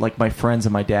invite like my friends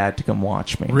and my dad to come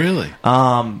watch me. Really?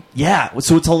 Yeah.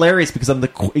 So it's hilarious, because I'm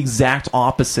the exact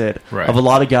opposite of a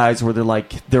lot of guys where they're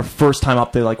like, their first time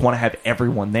up, they like want to have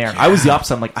everyone there. I was the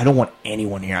opposite. I'm like, I don't want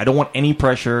anyone here. I don't want any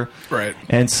pressure. Right.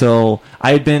 And so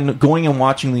I had been going and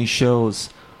watching these shows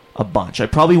a bunch. I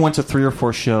probably went to 3 or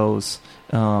 4 shows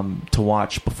to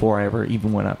watch before I ever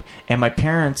even went up. And my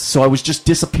parents, so I was just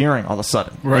disappearing all of a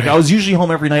sudden. Right. Like I was usually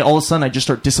home every night. All of a sudden, I just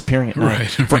start disappearing at night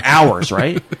for hours,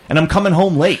 right? And I'm coming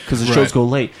home late because the shows go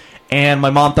late. And my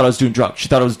mom thought I was doing drugs. She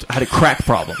thought I had a crack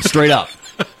problem, straight up.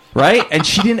 Right? And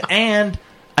she didn't, and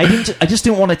I just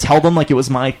didn't want to tell them like it was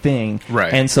my thing.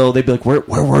 Right. And so they'd be like, where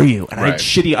were you? And Right.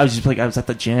 I was just like, I was at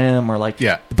the gym or like,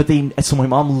 Yeah. But so my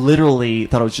mom literally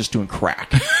thought I was just doing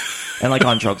crack and like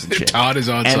on drugs and shit. Todd is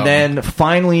on and something. then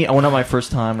finally I went out my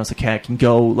first time and I was like, hey, I can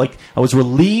go. Like I was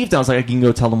relieved. I was like, I can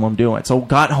go tell them what I'm doing. So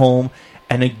got home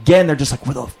and again, they're just like,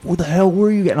 where the hell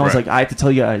were you? And I was Right. like, I have to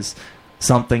tell you guys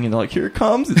something, and they're like, here it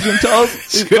comes, it's gonna tell us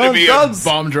It's gonna be drugs. a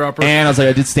bomb dropper. And I was like,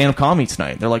 I did stand-up comedy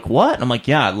tonight. They're like, what? And I'm like,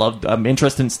 yeah, I'm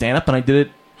interested in stand-up, and I did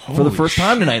it for the Holy first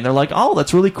time tonight. And they're like, oh,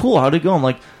 that's really cool, how'd it go? I'm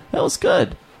like, that was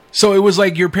good. So it was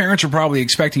like your parents were probably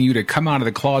expecting you to come out of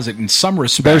the closet in some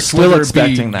respect. They're still whether it be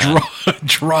expecting that.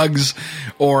 drugs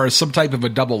or some type of a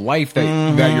double life that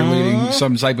you're leading,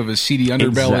 some type of a seedy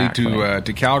underbelly Exactly.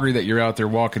 to Calgary, that you're out there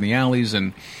walking the alleys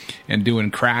and doing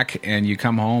crack, and you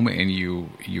come home and you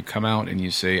come out and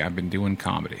you say, I've been doing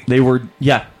comedy. They were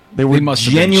must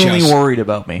have been genuinely just- worried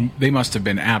about me. They must have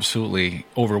been absolutely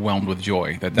overwhelmed with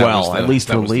joy. That Well, was the, at least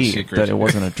that was the relieved secret. that it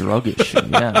wasn't a drug issue.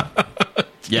 Yeah.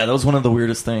 Yeah, that was one of the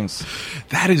weirdest things.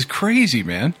 That is crazy,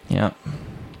 man. Yeah.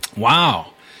 Wow.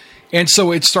 And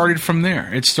so it started from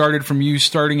there. It started from you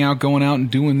starting out, going out and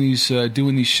doing these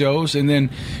shows. And then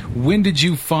when did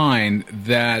you find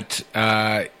that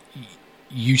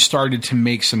you started to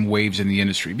make some waves in the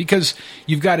industry? Because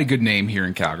you've got a good name here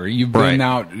in Calgary. You've been Right.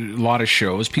 out a lot of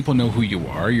shows. People know who you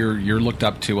are. You're looked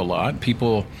up to a lot.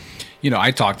 People,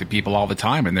 I talk to people all the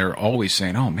time, and they're always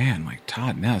saying, oh, man, like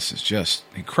Todd Ness is just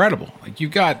incredible. Like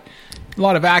you've got a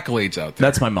lot of accolades out there.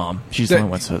 That's my mom. She's the only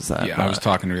one that says that. Yeah, I was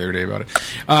talking to her the other day about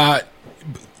it.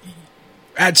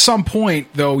 At some point,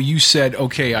 though, you said,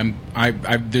 "Okay,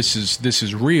 this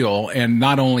is real, and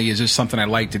not only is this something I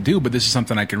like to do, but this is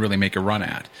something I can really make a run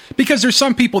at." Because there's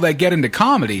some people that get into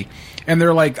comedy, and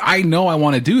they're like, "I know I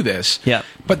want to do this," Yeah.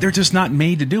 but they're just not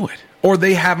made to do it, or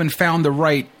they haven't found the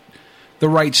right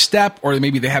step, or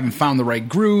maybe they haven't found the right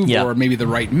groove, Yeah. or maybe the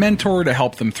right mentor to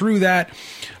help them through that.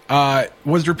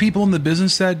 Was there people in the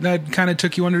business that kind of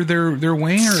took you under their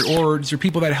wing, or is there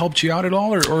people that helped you out at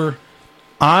all, or?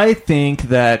 I think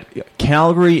that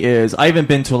Calgary is... I haven't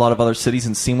been to a lot of other cities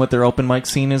and seen what their open mic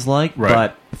scene is like, Right.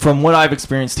 but from what I've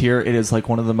experienced here, it is like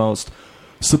one of the most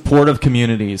supportive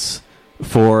communities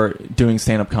for doing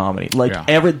stand-up comedy. Like,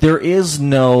 Yeah. there is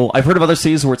no... I've heard of other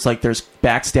cities where it's like there's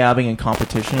backstabbing and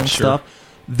competition and Sure. stuff.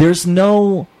 There's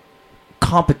no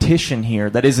competition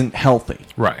here that isn't healthy.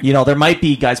 Right. There might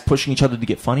be guys pushing each other to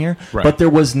get funnier, Right. but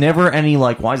there was never any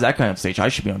like, why is that guy on stage? I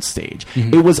should be on stage.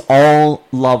 Mm-hmm. It was all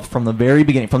love from the very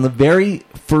beginning. From the very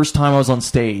first time I was on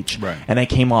stage Right. and I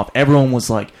came off, everyone was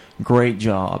like, great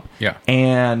job. Yeah.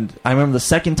 And I remember the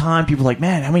second time, people were like,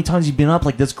 man, how many times have you been up?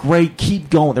 Like, that's great. Keep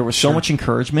going. There was so much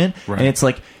encouragement. Right. And it's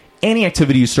like, any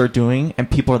activity you start doing and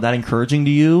people are that encouraging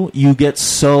to you, you get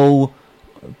so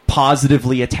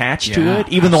positively attached to Yeah, it,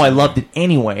 even though I absolutely. loved it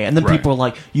anyway. And then Right. people are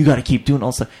like, you got to keep doing all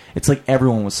this stuff. It's like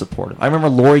everyone was supportive. I remember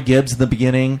Lori Gibbs in the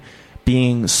beginning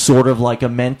being sort of like a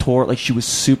mentor. Like, she was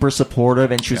super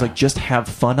supportive, and she was Yeah. like, just have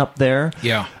fun up there.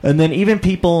 Yeah. And then even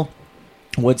people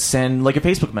would send like a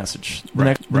Facebook message. The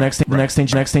Right, next right.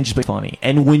 thing just be funny.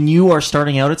 And when you are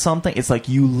starting out at something, it's like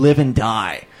you live and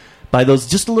die by those.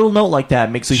 Just a little note like that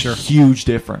makes a huge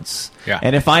difference. Yeah.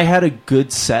 And if I had a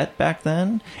good set back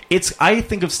then, I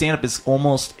think of stand up as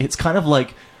it's kind of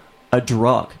like a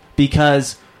drug,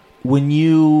 because when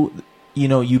you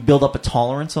build up a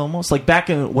tolerance almost. Like back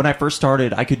when I first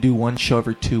started, I could do one show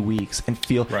every 2 weeks and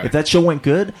feel, Right. if that show went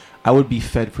good, I would be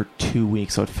fed for 2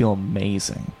 weeks. I would feel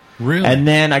amazing. Really? And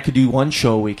then I could do one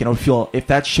show a week, and I would feel, if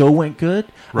that show went good,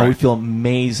 I Right. would feel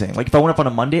amazing. Like if I went up on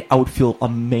a Monday, I would feel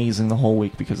amazing the whole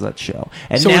week because of that show.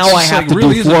 And So now it's I just have like, to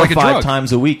really do is it 4 or like a 5 drug?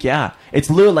 times a week. Yeah,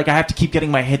 it's literally like I have to keep getting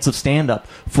my hits of stand up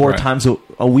 4 Right. times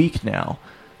a week now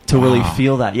to really Wow.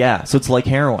 feel that. Yeah, so it's like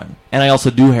heroin, and I also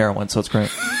do heroin, so it's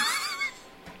great.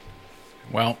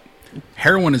 Well,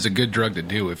 heroin is a good drug to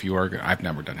do if you are. I've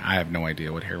never done it. I have no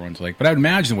idea what heroin's like, but I'd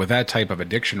imagine with that type of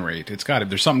addiction rate,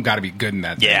 there's something got to be good in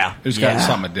that. Yeah. There's got to be Yeah.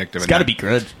 something addictive. It's in got to that. be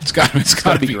good. It's got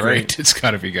to be be great. great. It's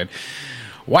got to be good.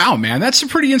 Wow, man, that's a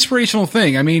pretty inspirational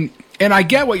thing. I mean, and I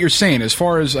get what you're saying as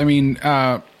far as,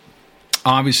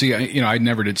 obviously, I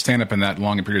never did stand up in that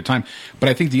long a period of time, but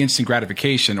I think the instant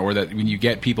gratification, or that when you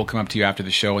get people come up to you after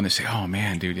the show and they say, "Oh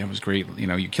man, dude, that was great.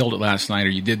 You killed it last night, or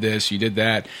you did this, you did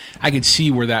that." I could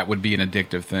see where that would be an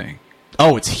addictive thing.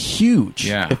 Oh, it's huge.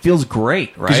 Yeah. It feels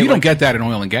great, right? Because you don't Like, get that in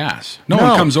oil and gas. No No.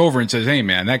 one comes over and says, "Hey,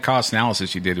 man, that cost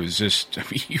analysis you did was just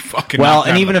you fucking." well, knocked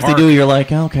it and out of even the if they park." do, you're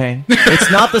like, okay.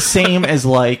 It's not the same as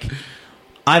like,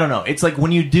 I don't know. It's like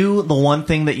when you do the one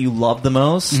thing that you love the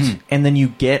most, Mm-hmm. and then you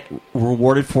get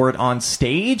rewarded for it on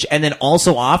stage, and then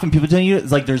also off, and people tell you,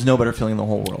 it's like there's no better feeling in the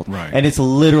whole world. Right. And it's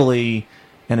literally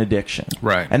an addiction.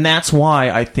 Right. And that's why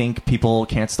I think people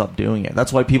can't stop doing it.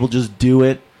 That's why people just do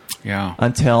it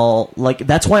until, like,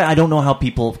 that's why I don't know how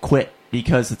people quit,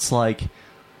 because it's like,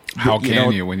 how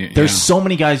can you when you... There's so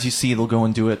many guys you see, they'll go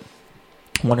and do it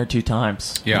 1 or 2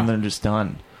 times, and then they're just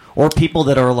done. Or people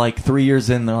that are like 3 years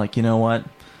in, they're like, you know what?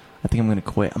 I think I'm going to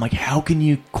quit. I'm like, how can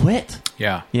you quit?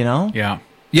 Yeah. You know? Yeah.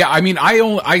 Yeah, I mean,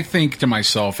 I think to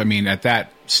myself, I mean, at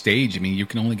that stage, I mean, you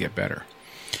can only get better.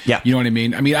 Yeah. You know what I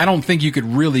mean? I mean, I don't think you could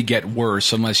really get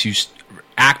worse unless you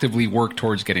actively work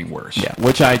towards getting worse. Yeah,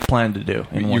 which I plan to do.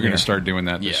 You're going to start doing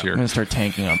that this year. I'm going to start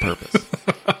tanking on purpose.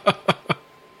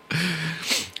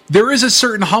 There is a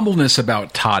certain humbleness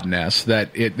about Todd Ness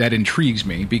that intrigues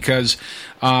me, because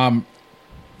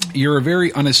you're a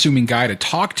very unassuming guy to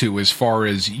talk to, as far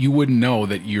as you wouldn't know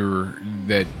that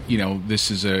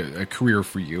this is a career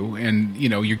for you, and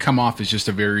you come off as just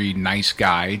a very nice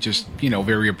guy, just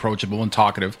very approachable and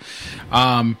talkative.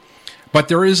 But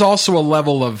there is also a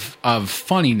level of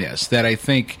funniness that I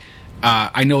think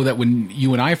I know that when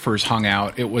you and I first hung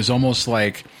out, it was almost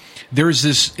like there's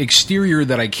this exterior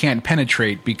that I can't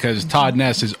penetrate, because Todd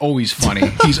Ness is always funny.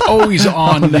 He's always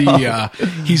on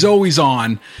he's always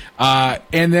on.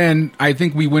 And then I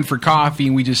think we went for coffee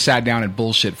and we just sat down and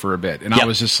bullshit for a bit. And I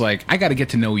was just like, I got to get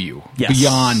to know you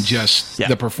beyond just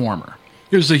the performer.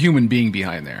 There's a human being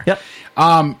behind there. Yep.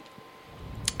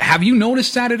 Have you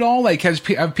noticed that at all? Like,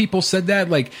 have people said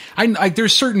that? Like,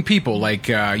 there's certain people like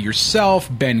yourself,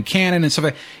 Ben Cannon, and stuff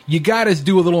like that. You got to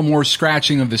do a little more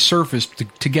scratching of the surface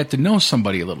to get to know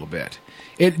somebody a little bit.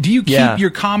 Do you keep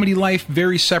your comedy life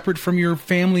very separate from your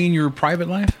family and your private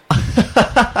life?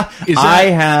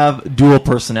 I have dual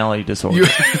personality disorder.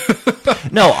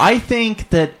 No, I think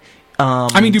that...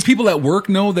 I mean, do people at work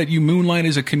know that you moonlight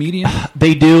as a comedian?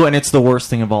 They do, and it's the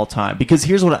worst thing of all time. Because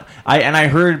here's what I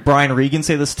heard Brian Regan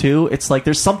say this too. It's like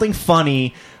there's something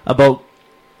funny about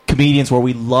comedians where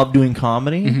we love doing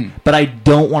comedy, but I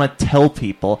don't want to tell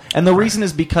people. And the reason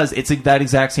is because it's that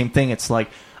exact same thing. It's like,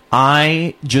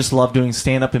 I just love doing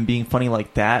stand-up and being funny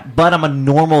like that, but I'm a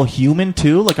normal human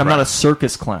too. Like, I'm not a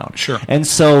circus clown. Sure. And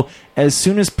so as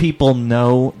soon as people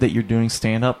know that you're doing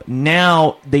stand-up,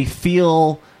 now they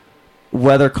feel...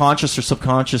 whether conscious or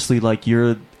subconsciously, like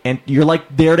you're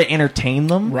like there to entertain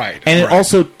them, right? And it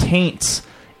also taints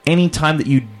any time that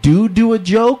you do a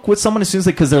joke with someone, as soon as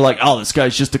because they're like, oh, this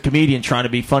guy's just a comedian trying to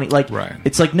be funny. Like,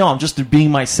 it's like, no, I'm just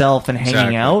being myself and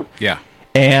hanging out. Yeah,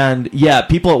 and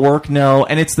people at work know,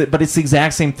 and but it's the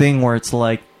exact same thing where it's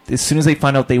like, as soon as they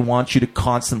find out, they want you to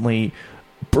constantly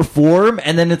perform,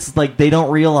 and then it's like they don't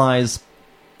realize.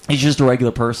 He's just a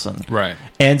regular person. Right.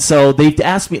 And so they've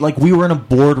asked me, like, we were in a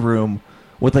boardroom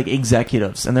with, like,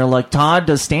 executives, and they're like, Todd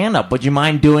does stand-up. Would you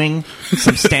mind doing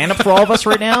some stand-up for all of us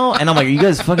right now? And I'm like, are you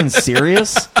guys fucking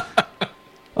serious? I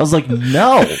was like,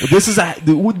 no. This is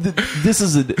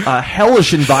a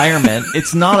hellish environment.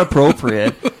 It's not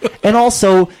appropriate. And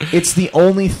also, it's the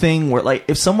only thing where, like,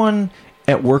 if someone...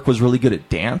 at work was really good at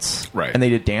dance, and they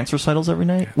did dance recitals every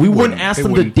night, we wouldn't ask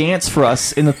them to dance for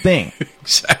us in the thing.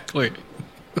 Exactly.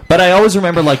 But I always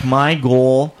remember, like, my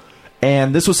goal,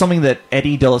 and this was something that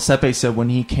Eddie De La Sepe said when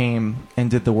he came and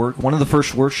did the work. One of the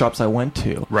first workshops I went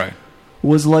to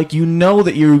was like,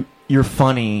 that you're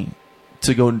funny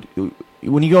to go.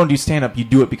 When you go and do stand up, you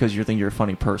do it because you think you're a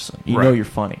funny person. You know you're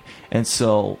funny, and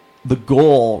so the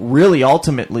goal really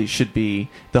ultimately should be,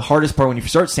 the hardest part when you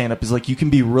start stand-up is like you can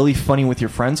be really funny with your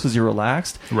friends because you're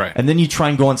relaxed. Right. And then you try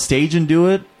and go on stage and do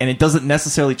it, and it doesn't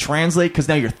necessarily translate because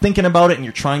now you're thinking about it and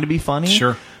you're trying to be funny.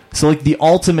 Sure. So like the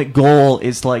ultimate goal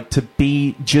is like to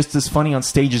be just as funny on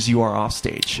stage as you are off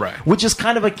stage. Right. Which is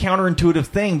kind of a counterintuitive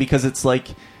thing because it's like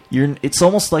it's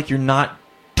almost like you're not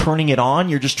turning it on,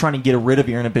 you're just trying to get rid of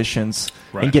your inhibitions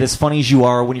and get as funny as you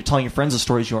are when you're telling your friends the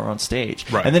stories you are on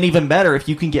stage. Right. And then even better, if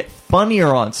you can get funnier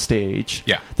on stage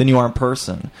than you are in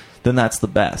person, then that's the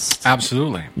best.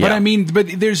 Absolutely. Yeah. But I mean,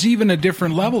 there's even a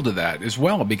different level to that as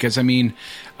well, because I mean,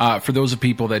 for those of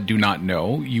people that do not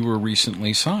know, you were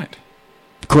recently signed.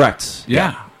 Correct.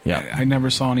 Yeah. Yeah. I never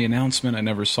saw any announcement. I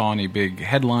never saw any big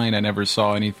headline. I never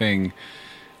saw anything.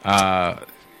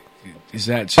 Is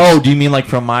that just... Oh, do you mean like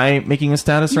from my making a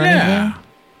status or anything?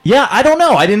 Yeah, I don't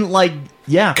know. I didn't like...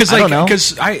 Yeah, I don't know.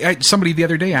 Because somebody the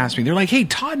other day asked me, they're like, hey,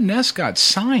 Todd Ness got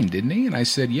signed, didn't he? And I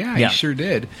said, yeah, he sure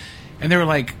did. And they were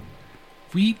like,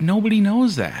 nobody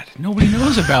knows that. Nobody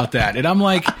knows about that. And I'm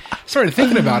like, started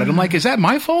thinking about it. I'm like, is that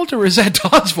my fault or is that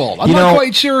Todd's fault? I'm not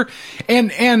quite sure.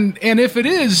 And if it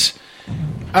is,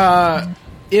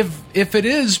 if it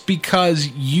is because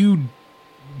you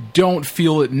don't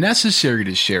feel it necessary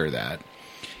to share that,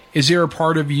 Is there a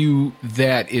part of you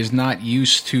that is not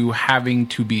used to having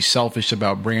to be selfish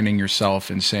about branding yourself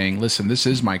and saying, listen, this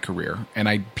is my career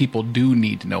and people do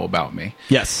need to know about me?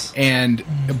 Yes.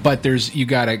 But you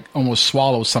got to almost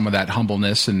swallow some of that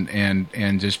humbleness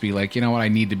and just be like, you know what, I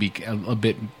need to be a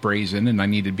bit brazen and I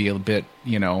need to be a bit,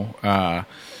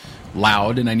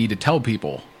 loud and I need to tell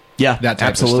people. Yeah, that type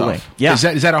absolutely. of stuff. Yeah.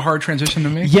 Is that a hard transition to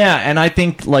make? Yeah, and I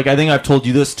think I've told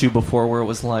you this too before, where it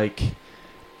was like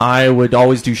I would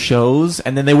always do shows,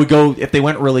 and then they would go, if they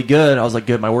went really good, I was like,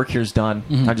 good, my work here's done.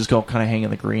 Mm-hmm. I'd just go kind of hang in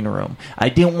the green room. I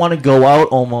didn't want to go out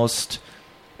almost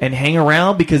and hang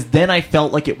around because then I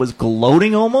felt like it was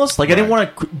gloating almost. Like I didn't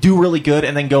want to do really good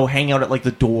and then go hang out at like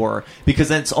the door because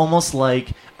then it's almost like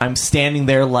I'm standing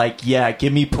there like, yeah,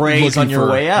 give me praise on your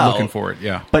way out. Looking for it,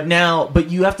 yeah.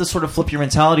 But you have to sort of flip your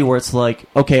mentality where it's like,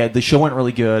 okay, the show went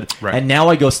really good, and now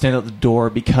I go stand at the door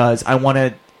because I want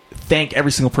to thank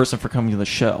every single person for coming to the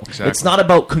show. Exactly. It's not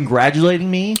about congratulating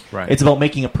me. Right. It's about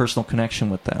making a personal connection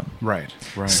with them. Right.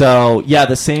 So, yeah,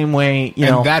 the same way,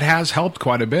 and that has helped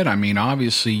quite a bit. I mean,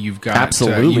 obviously, you've got...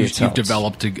 Absolutely, you've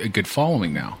developed a good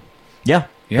following now. Yeah.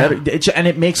 And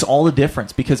it makes all the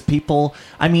difference because people...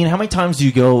 I mean, how many times do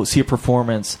you go see a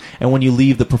performance and when you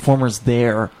leave, the performer's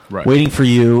there waiting for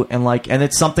you and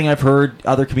it's something I've heard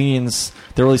other comedians,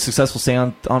 they're really successful, say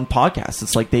on podcasts.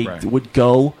 It's like they would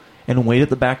go and wait at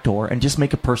the back door and just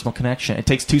make a personal connection. It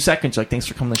takes 2 seconds. Like, thanks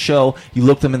for coming to the show. You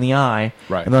look them in the eye,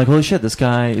 and they're like, holy shit, this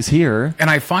guy is here.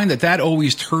 And I find that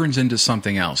always turns into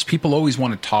something else. People always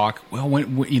want to talk. Well,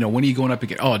 when are you going up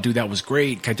again? Oh, dude, that was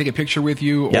great. Can I take a picture with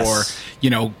you? Yes.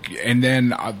 Or, and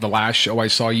then the last show I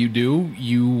saw you do,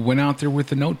 you went out there with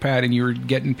the notepad and you were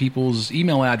getting people's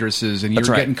email addresses and you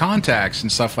were getting contacts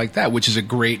and stuff like that, which is a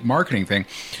great marketing thing.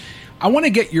 I want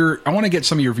to get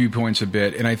some of your viewpoints a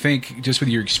bit, and I think just with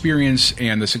your experience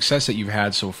and the success that you've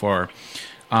had so far,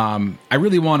 I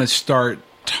really want to start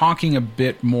talking a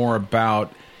bit more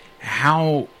about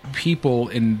how people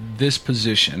in this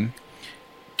position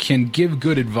can give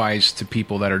good advice to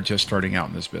people that are just starting out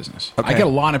in this business. Okay. I get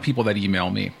a lot of people that email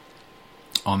me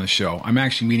on the show. I'm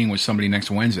actually meeting with somebody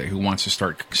next Wednesday who wants to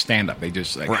start stand-up. They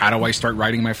just like, how do I start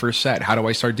writing my first set? How do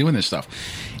I start doing this stuff?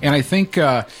 And I think...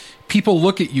 people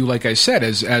look at you, like I said,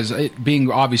 as it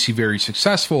being obviously very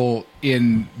successful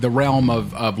in the realm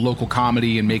of local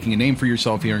comedy and making a name for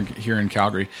yourself here in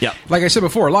Calgary. Yeah. Like I said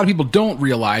before, a lot of people don't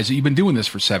realize that you've been doing this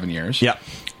for 7 years. Yeah.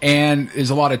 And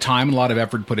there's a lot of time and a lot of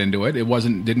effort put into it. It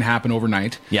didn't happen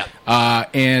overnight. Yeah.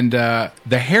 And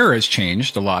the hair has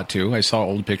changed a lot too. I saw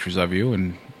old pictures of you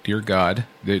and. Dear God,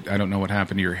 I don't know what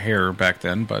happened to your hair back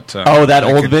then, but that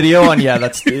old video, and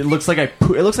it looks like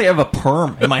I have a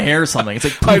perm in my hair or something. It's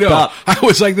like pooped I know. up. I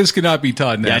was like, this cannot be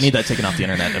Todd Ness. Yeah, I need that taken off the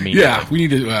internet immediately. Yeah, we need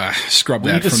to scrub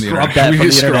that from the internet. From the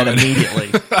internet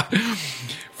immediately.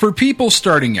 For people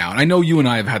starting out, I know you and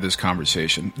I have had this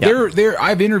conversation. Yep.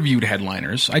 I've interviewed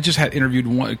headliners. I just had interviewed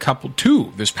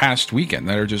two this past weekend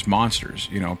that are just monsters.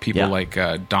 People like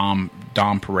Dom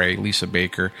Perret, Lisa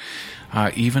Baker.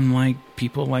 Even like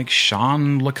people like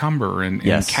Sean LeCumber and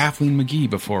Kathleen McGee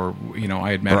before, I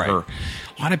had met her.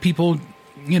 A lot of people,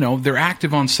 they're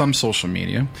active on some social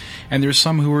media, and there's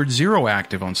some who are zero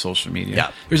active on social media.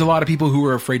 Yeah. There's a lot of people who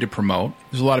are afraid to promote.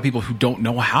 There's a lot of people who don't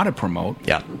know how to promote.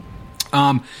 Yeah.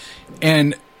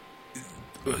 And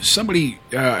somebody,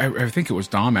 I think it was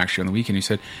Dom actually on the weekend, he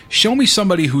said, show me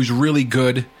somebody who's really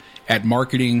good at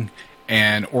marketing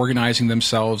and organizing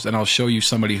themselves, and I'll show you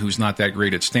somebody who's not that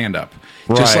great at stand-up.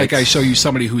 Right. Just like I show you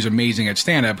somebody who's amazing at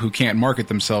stand-up who can't market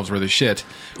themselves worth a shit.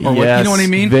 Or what, you know what I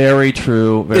mean? Very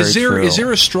true. Is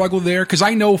there a struggle there? Because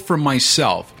I know for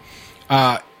myself,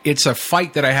 it's a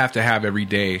fight that I have to have every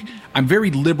day. I'm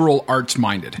very liberal arts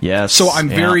minded. Yes. So I'm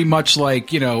very much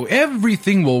like,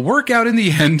 everything will work out in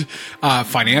the end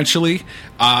financially.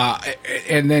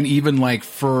 And then even like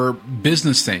for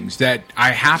business things that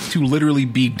I have to literally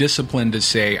be disciplined to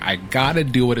say, I got to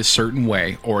do it a certain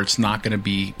way or it's not going to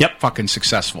be fucking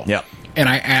successful. Yep. And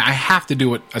I have to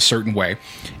do it a certain way.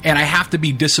 And I have to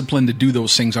be disciplined to do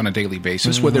those things on a daily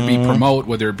basis, whether it be promote,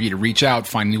 whether it be to reach out,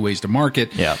 find new ways to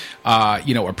market,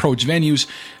 approach venues,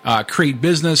 create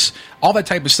business, all that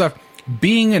type of stuff.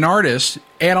 Being an artist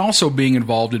and also being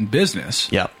involved in business.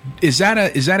 Is that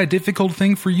a difficult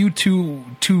thing for you to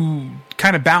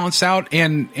kind of balance out,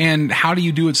 and how do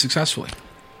you do it successfully?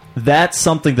 That's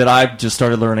something that I've just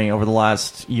started learning over the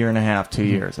last year and a half, 2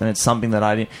 years. And it's something that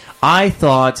I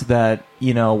thought that,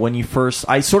 when you first,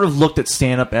 I sort of looked at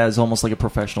stand-up as almost like a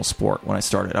professional sport when I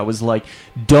started. I was like,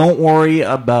 don't worry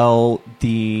about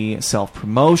the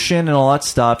self-promotion and all that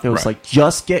stuff. It was like,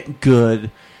 just get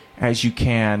good as you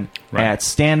can at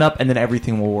stand-up, and then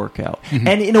everything will work out.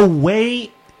 And in a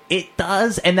way, It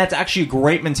does, and that's actually a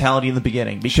great mentality in the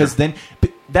beginning, because then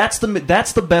that's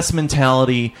the best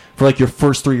mentality for like your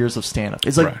first 3 years of stand-up.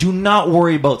 It's like, do not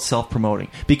worry about self-promoting,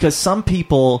 because some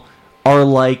people are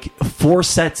like 4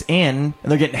 sets in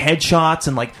and they're getting headshots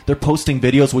and like they're posting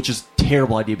videos, which is a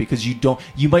terrible idea, because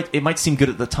it might seem good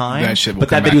at the time, but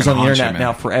that video's on the internet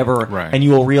now forever, and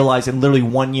you will realize in literally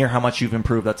 1 year how much you've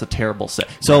improved. That's a terrible set.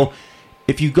 So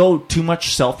if you go too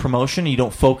much self-promotion and you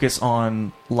don't focus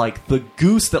on like the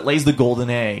goose that lays the golden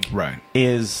egg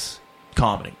is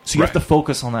comedy. So you have to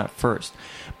focus on that first.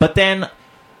 But then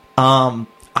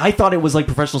I thought it was like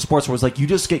professional sports, where it was like you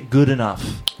just get good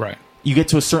enough. You get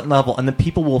to a certain level, and then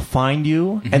people will find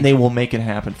you, and they will make it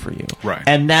happen for you.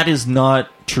 And that is not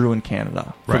true in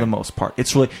Canada for the most part.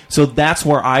 It's really so. That's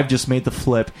where I've just made the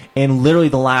flip, and literally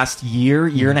the last year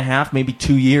and a half, maybe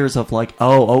 2 years of like,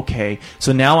 oh, okay.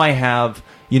 So now I have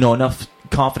enough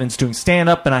confidence doing stand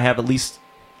up, and I have at least,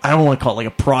 I don't want to call it like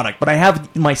a product, but I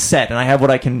have my set, and I have what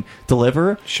I can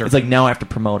deliver. It's like now I have to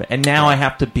promote it, and now I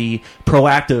have to be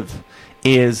proactive.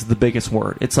 Is the biggest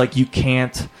word. It's like you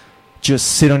can't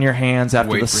just sit on your hands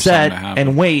after the set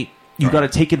and wait. You got to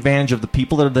take advantage of the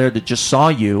people that are there that just saw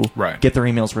you. Get their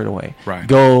emails right away.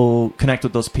 Go connect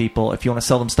with those people. If you want to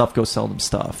sell them stuff, go sell them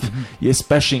stuff.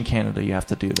 Especially in Canada, you have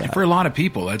to do that. And for a lot of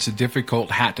people, that's a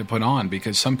difficult hat to put on,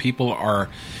 because some people are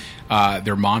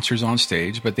they're monsters on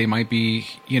stage, but they might be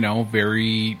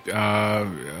very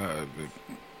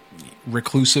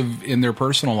reclusive in their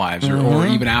personal lives, or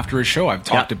even after a show. I've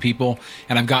talked to people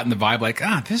and I've gotten the vibe like,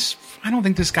 I don't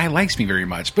think this guy likes me very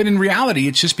much. But in reality,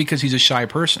 it's just because he's a shy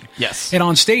person. And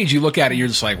on stage, you look at it, you're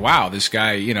just like, wow, this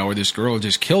guy, or this girl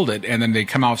just killed it. And then they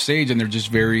come off stage and they're just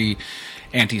very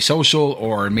antisocial,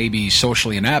 or maybe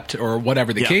socially inept, or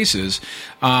whatever the case is.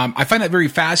 I find that very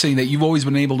fascinating that you've always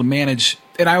been able to manage,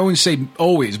 and I always say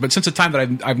always, but since the time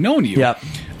that I've known you,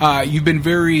 you've been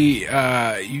very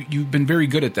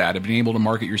good at that, of being able to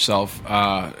market yourself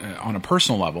on a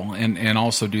personal level, and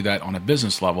also do that on a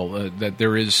business level. That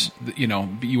there is,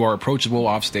 you are approachable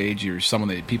off stage. You're someone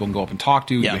that people can go up and talk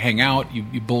to. You hang out.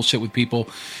 You bullshit with people.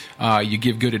 You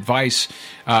give good advice,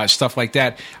 stuff like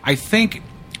that. I think.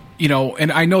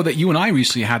 And I know that you and I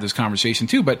recently had this conversation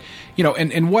too, but,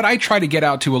 and what I try to get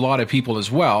out to a lot of people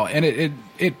as well, and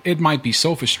it might be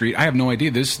sophistry. I have no idea.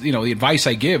 This, the advice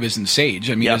I give isn't sage.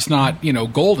 I mean, it's not,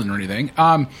 golden or anything.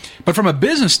 But from a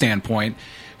business standpoint,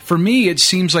 for me, it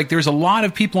seems like there's a lot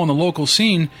of people on the local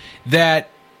scene that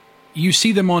you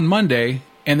see them on Monday,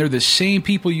 and they're the same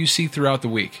people you see throughout the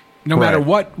week. No matter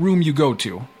what room you go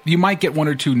to, you might get 1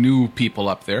 or 2 new people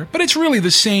up there, but it's really the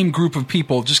same group of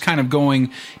people just kind of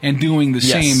going and doing the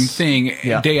same thing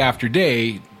day after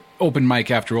day, open mic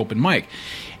after open mic.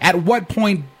 At what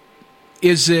point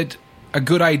is it a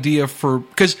good idea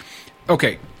because,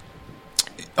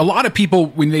 a lot of people,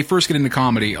 when they first get into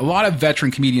comedy, a lot of veteran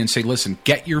comedians say, listen,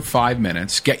 get your 5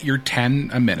 minutes, get your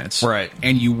 10 minutes,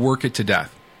 and you work it to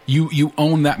death. You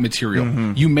own that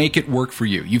material. You make it work for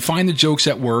you. You find the jokes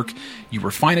that work. You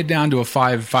refine it down to a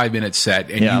 5-minute set,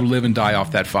 and you live and die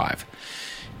off that 5.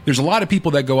 There's a lot of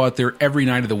people that go out there every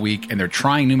night of the week, and they're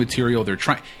trying new material.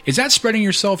 Is that spreading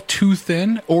yourself too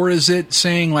thin, or is it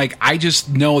saying, like, I just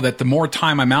know that the more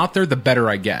time I'm out there, the better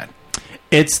I get?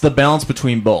 It's the balance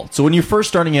between both. So when you're first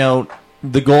starting out,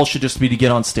 the goal should just be to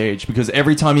get on stage, because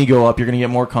every time you go up, you're going to get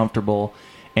more comfortable.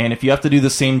 And if you have to do the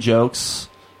same jokes,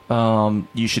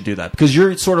 you should do that, because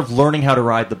you're sort of learning how to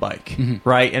ride the bike,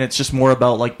 right? And it's just more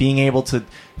about like being able to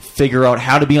figure out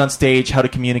how to be on stage, how to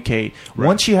communicate.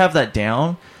 Once you have that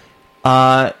down,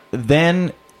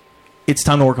 then it's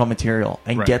time to work on material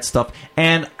and get stuff.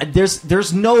 And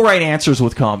there's no right answers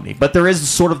with comedy, but there is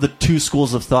sort of the 2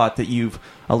 schools of thought that you've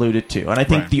alluded to. And I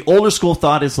think the older school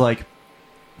thought is like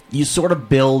you sort of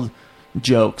build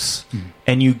jokes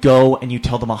and you go and you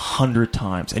tell them 100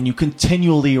 times and you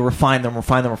continually refine them,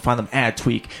 add,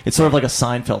 tweak. It's sort of like a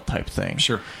Seinfeld type thing.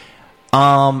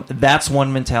 That's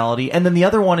one mentality. And then the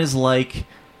other one is like,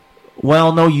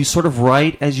 well, no, you sort of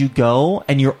write as you go,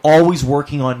 and you're always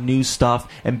working on new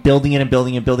stuff and building it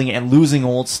and losing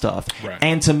old stuff.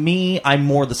 And to me, I'm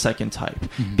more the second type,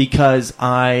 because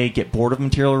I get bored of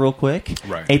material real quick.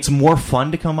 It's more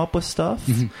fun to come up with stuff,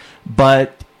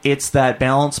 but it's that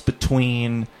balance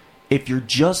between, if you're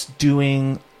just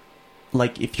doing,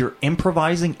 like, if you're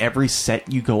improvising every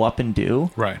set you go up and do,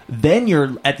 then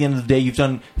you're, at the end of the day, you've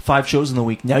done 5 shows in the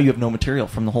week. Now you have no material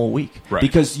from the whole week,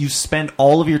 because you spend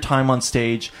all of your time on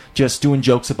stage just doing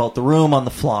jokes about the room on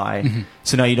the fly.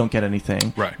 So now you don't get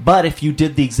anything. But if you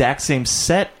did the exact same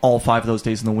set all 5 of those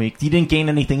days in the week, you didn't gain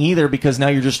anything either, because now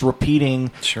you're just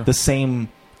repeating the same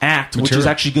act, which is Material.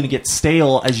 actually going to get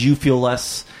stale as you feel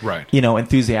less, Right.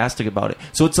 enthusiastic about it.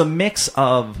 So it's a mix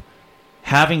of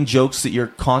having jokes that you're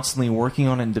constantly working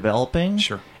on and developing,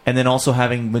 Sure. and then also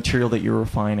having material that you're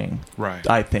refining. Right.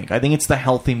 I think it's the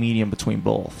healthy medium between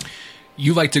both.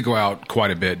 You like to go out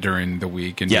quite a bit during the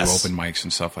week and Yes. do open mics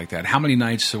and stuff like that. How many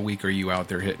nights a week are you out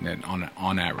there hitting it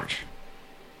on average?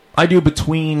 I do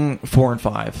between 4 and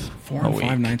 5. 4 and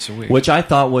 5 nights a week. Which I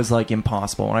thought was like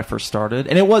impossible when I first started.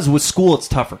 And it was with school, it's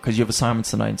tougher because you have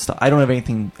assignments at night and stuff. I don't have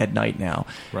anything at night now.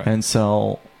 Right. And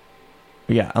so,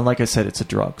 yeah, and like I said, it's a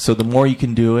drug. So the more you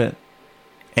can do it,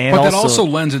 and But that also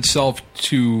lends itself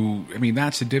to, I mean,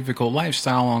 that's a difficult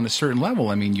lifestyle on a certain level.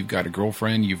 I mean, you've got a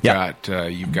girlfriend, you've got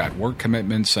work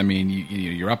commitments. I mean,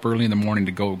 you're up early in the morning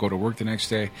to go to work the next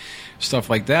day, stuff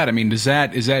like that. I mean, does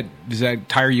that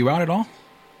tire you out at all?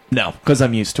 No, because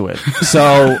I'm used to it.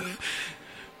 So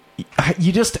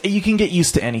you can get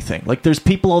used to anything. Like there's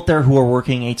people out there who are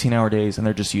working 18-hour days and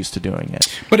they're just used to doing it.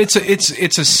 But it's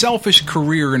a selfish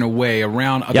career in a way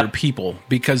around other Yep. people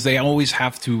because they always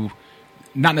have to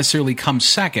not necessarily come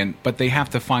second, but they have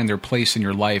to find their place in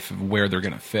your life of where they're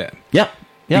going to fit. Yep.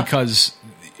 Yeah. Because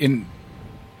at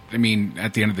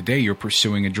the end of the day, you're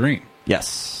pursuing a dream.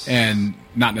 Yes. And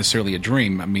not necessarily a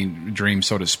dream. I mean, a dream,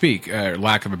 so to speak,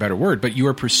 lack of a better word. But you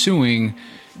are pursuing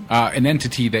an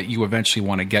entity that you eventually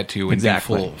want to get to and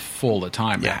Exactly. be full of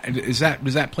time. Yeah. Does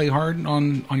that play hard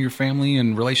on your family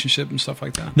and relationship and stuff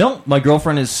like that? No, my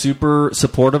girlfriend is super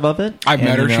supportive of it. I've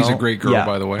met her. And, She's a great girl, yeah,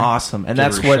 by the way. Awesome. And Give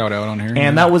that's her a what shout out on here. And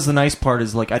Yeah. that was the nice part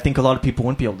is like I think a lot of people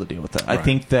wouldn't be able to deal with it. I Right.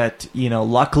 think that,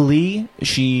 luckily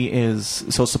she is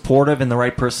so supportive and the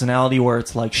right personality where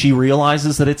it's like she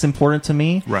realizes that it's important to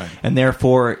me. Right. And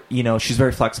therefore, she's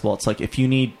very flexible. It's like if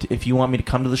you want me to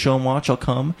come to the show and watch, I'll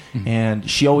come. Mm-hmm. And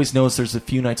she always knows there's a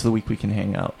few nights of the week we can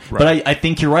hang out. Right. But I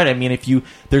think you're right. I mean,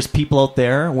 there's people out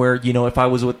there where, if I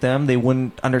was with them, they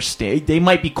wouldn't understand. They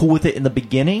might be cool with it in the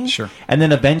beginning. Sure. And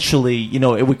then eventually,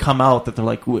 it would come out that they're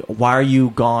like, why are you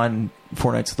gone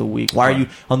 4 nights of the week? Why are you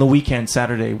on the weekend,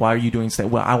 Saturday? Why are you doing that?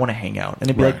 Well, I want to hang out. And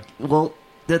it'd be Right. like, well,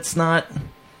 that's not,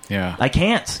 Yeah. I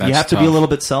can't. You That's have to be a tough. little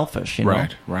bit selfish,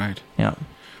 Right. Yeah.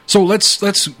 So let's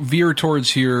veer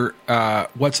towards here.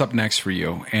 What's up next for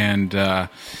you, and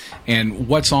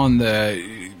what's on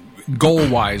the goal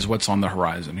wise? What's on the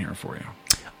horizon here for you?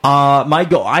 My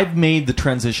goal, I've made the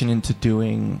transition into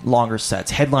doing longer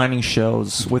sets, headlining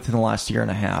shows within the last year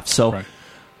and a half. So Right.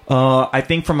 I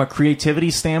think from a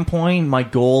creativity standpoint, my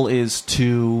goal is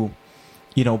to,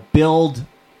 build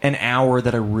an hour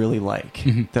that I really like.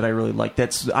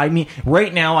 Mm-hmm.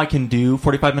 Right now I can do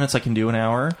 45 minutes. I can do an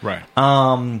hour. Right.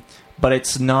 But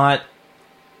it's not,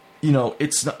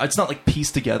 it's not like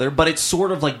pieced together, but it's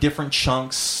sort of like different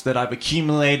chunks that I've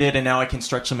accumulated and now I can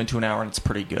stretch them into an hour and it's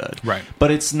pretty good. Right.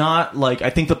 But it's not like, I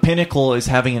think the pinnacle is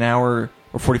having an hour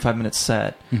or 45 minute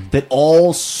set that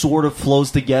all sort of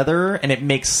flows together and it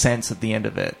makes sense at the end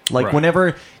of it. Like Right.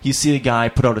 whenever you see a guy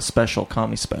put out a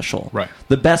comedy special, Right.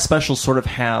 the best specials sort of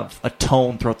have a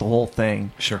tone throughout the whole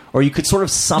thing. Sure. Or you could sort of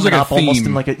sum There's it like up a almost theme.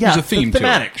 in like There's a theme to it.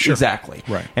 thematic. Sure. Exactly.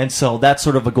 Right. And so that's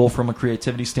sort of a goal from a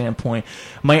creativity standpoint.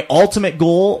 My ultimate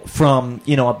goal from,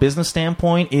 a business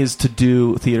standpoint is to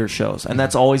do theater shows. And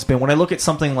that's always been, when I look at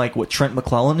something like what Trent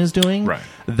McClellan is doing, Right.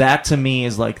 that to me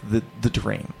is like the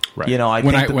dream. Right. I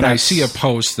when think I that's- see a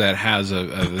post that has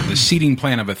the seating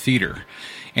plan of a theater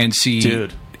and see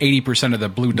Dude. 80% of the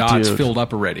blue dots Dude. filled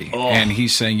up already, and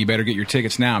he's saying you better get your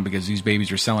tickets now because these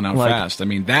babies are selling out Like- fast. I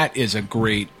mean, that is a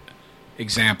great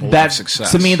example of that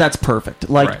success. to me that's perfect.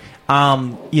 Like Right.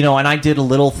 and I did a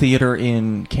little theater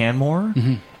in Canmore.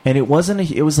 And it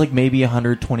wasn't. It was like maybe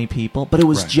 120 people, but it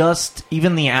was Right. just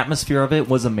even the atmosphere of it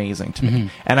was amazing to me.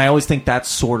 And I always think that's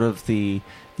sort of the,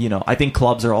 I think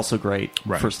clubs are also great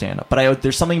Right. for stand up. But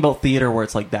there's something about theater where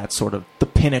it's like that's sort of the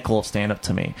pinnacle of stand up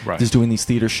to me. Right. Just doing these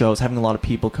theater shows, having a lot of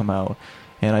people come out,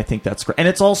 and I think that's great. And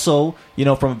it's also,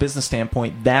 from a business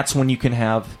standpoint, that's when you can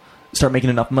start making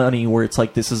enough money where it's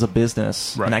like this is a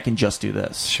business Right. and I can just do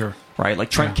this. Sure. Right. Like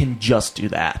Trent can just do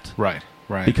that. Right.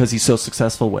 Because he's so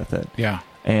successful with it. Yeah.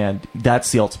 And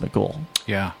that's the ultimate goal.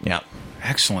 Yeah. Yeah.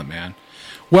 Excellent, man.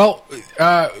 Well,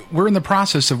 we're in the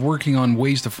process of working on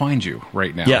ways to find you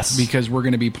right now. Yes. Because we're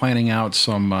going to be planning out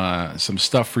some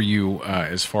stuff for you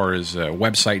as far as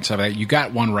websites. You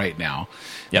got one right now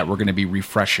that we're going to be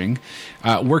refreshing.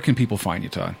 Where can people find you,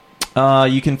 Todd?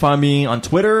 You can find me on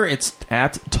Twitter. It's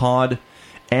at Todd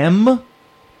M,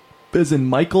 as in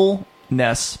Michael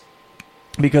Ness.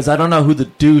 Because I don't know who the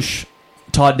douche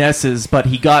Todd Ness is, but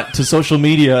he got to social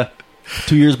media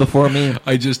 2 years before me.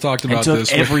 I just talked about took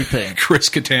this. with everything. Chris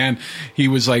Kattan. He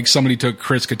was like, somebody took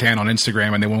Chris Kattan on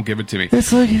Instagram and they won't give it to me.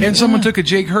 It's like, and someone took a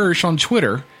Jake Hirsch on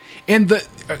Twitter. And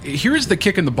here's the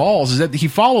kick in the balls is that he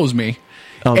follows me.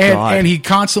 Oh, and, God. and he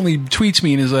constantly tweets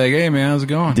me and is like, hey, man, how's it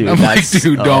going? Dude, I'm like,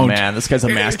 dude, don't. Oh, man, this guy's a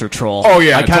master troll. Oh,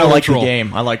 yeah. I kind of total like troll. the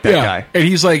game. I like that guy. And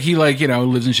he's like, he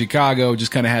lives in Chicago,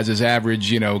 just kind of has his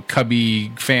average, Cubby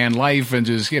fan life and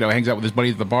just, hangs out with his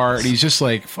buddies at the bar. And he's just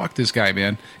like, fuck this guy,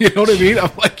 man. You know what I mean? I'm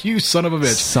like, you son of a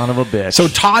bitch. Son of a bitch. So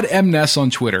Todd M. Ness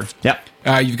on Twitter. Yep.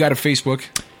 You've got a Facebook.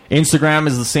 Instagram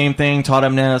is the same thing, Todd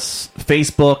M. Ness.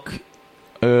 Facebook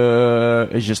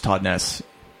is just Todd Ness.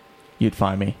 You'd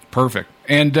find me. Perfect.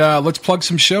 And let's plug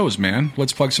some shows, man.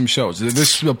 Let's plug some shows.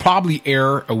 This will probably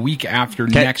air a week after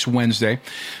next Wednesday.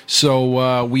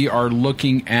 So we are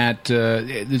looking at,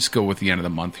 let's go with the end of the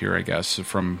month here, I guess,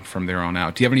 from there on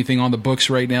out. Do you have anything on the books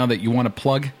right now that you want to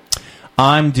plug?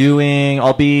 I'll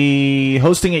be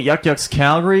hosting at Yuck Yucks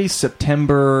Calgary,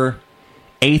 September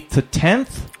 8th to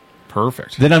 10th.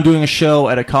 Perfect. Then I'm doing a show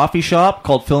at a coffee shop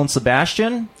called Phil and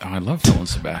Sebastian. Oh, I love Phil and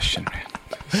Sebastian, man.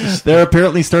 They're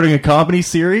apparently starting a comedy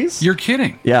series. You're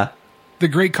kidding. Yeah. The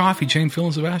great coffee chain, Phil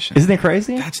and Sebastian. Isn't it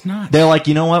crazy? That's nuts. They're like,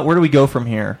 you know what? Where do we go from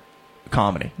here?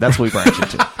 Comedy. That's what we branch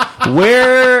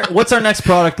into. What's our next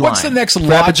product line? What's the next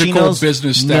logical Frappuccinos?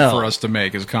 business step for us to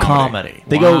make is comedy.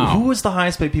 They Wow. go, who is the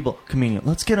highest paid people? Comedian.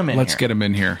 Let's get them in Let's here. get them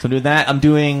in here. So do that. I'm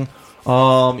doing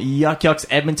Yuck Yucks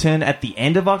Edmonton at the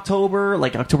end of October,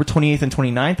 like October 28th and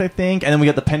 29th, I think. And then we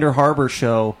got the Pender Harbor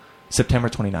show September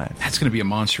 29th. That's going to be a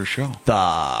monster show.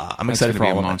 I'm excited for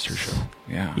all of it. Monster show.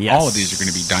 Yeah. Yes. All of these are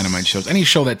going to be dynamite shows. Any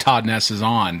show that Todd Ness is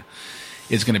on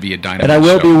is going to be a dynamite And I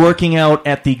will show. be working out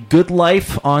at the Good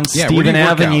Life on Yeah, where do Stephen you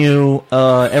work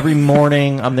Avenue every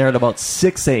morning. I'm there at about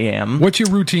 6 a.m. What's your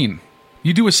routine?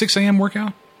 You do a 6 a.m.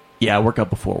 workout? Yeah, I work out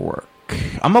before work.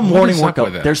 I'm a morning is up workout.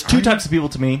 with it? There's two types of people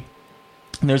to me.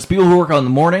 There's people who work out in the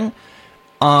morning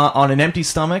on an empty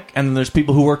stomach, and then there's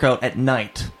people who work out at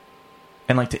night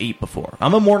and like to eat before.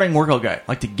 I'm a morning workout guy. I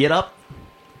like to get up,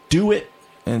 do it,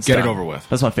 and it's Get it done. over with.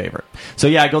 That's my favorite. So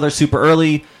yeah, I go there super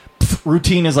early.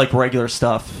 Routine is like regular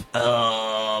stuff.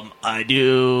 I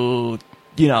do,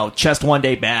 chest one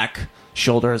day, back,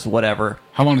 shoulders, whatever.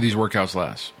 How long do these workouts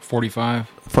last? 45?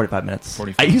 45 minutes.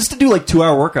 45. I used to do like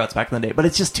 2-hour workouts back in the day, but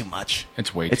it's just too much.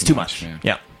 It's way It's too too much, man.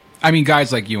 Yeah. I mean,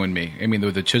 guys like you and me. I mean,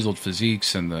 the chiseled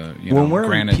physiques and the When we're in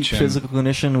granite peak chin. physical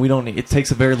condition, we don't. It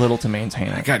takes a very little to maintain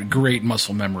I it. got great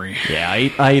muscle memory. Yeah,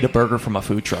 I ate a burger from a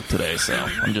food truck today, so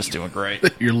I'm just doing great.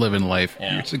 You're living life.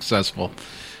 Yeah. You're successful.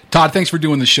 Todd, thanks for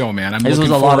doing the show, man. I'm This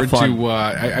looking was a lot forward of fun. to.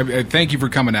 I thank you for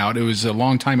coming out. It was a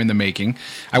long time in the making.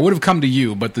 I would have come to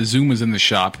you, but the Zoom was in the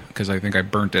shop because I think I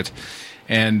burnt it.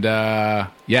 And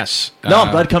yes, No,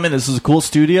 I'm glad to come in. This is a cool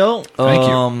studio. Thank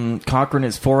you. Cochrane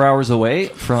is 4 hours away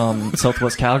from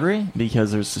Southwest Calgary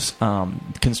because there's just,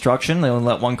 construction. They only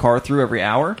let one car through every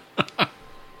hour.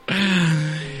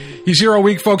 He's here all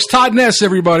week, folks. Todd Ness,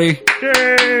 everybody.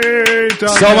 Yay, Todd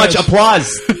So Ness. much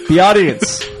applause. The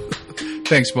audience.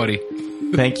 Thanks, buddy.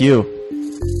 Thank you.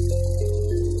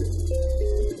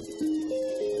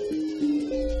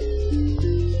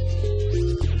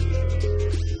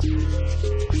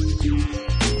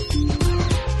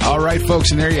 All right,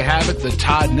 folks, and there you have it, the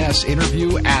Todd Ness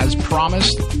interview as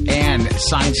promised and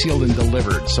signed, sealed, and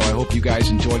delivered. So I hope you guys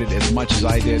enjoyed it as much as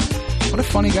I did. What a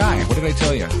funny guy. What did I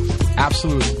tell you?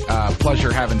 Absolute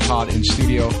pleasure having Todd in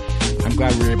studio. I'm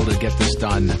glad we were able to get this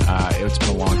done. It's been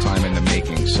a long time in the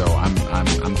making, so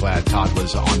I'm glad Todd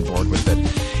was on board with it.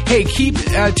 Hey, keep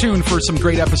tuned for some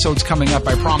great episodes coming up.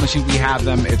 I promise you we have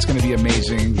them. It's going to be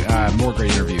amazing. More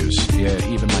great interviews,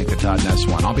 even like the Todd Ness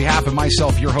one. On behalf of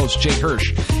myself, your host, Jake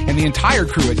Hirsch, and the entire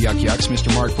crew at Yuck Yucks,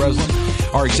 Mr. Mark Breslin,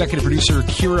 our executive producer,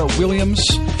 Kira Williams,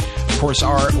 of course,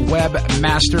 our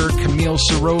webmaster, Camille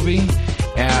Sarovi.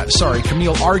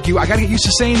 Camille Argue. I got to get used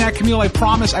to saying that, Camille. I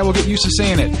promise I will get used to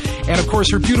saying it. And, of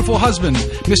course, her beautiful husband,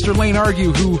 Mr. Lane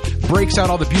Argue, who breaks out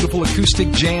all the beautiful acoustic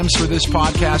jams for this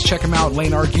podcast. Check him out,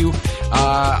 Lane Argue,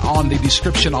 on the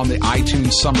description on the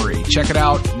iTunes summary. Check it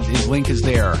out. His link is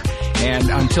there. And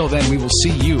until then, we will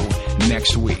see you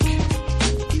next week.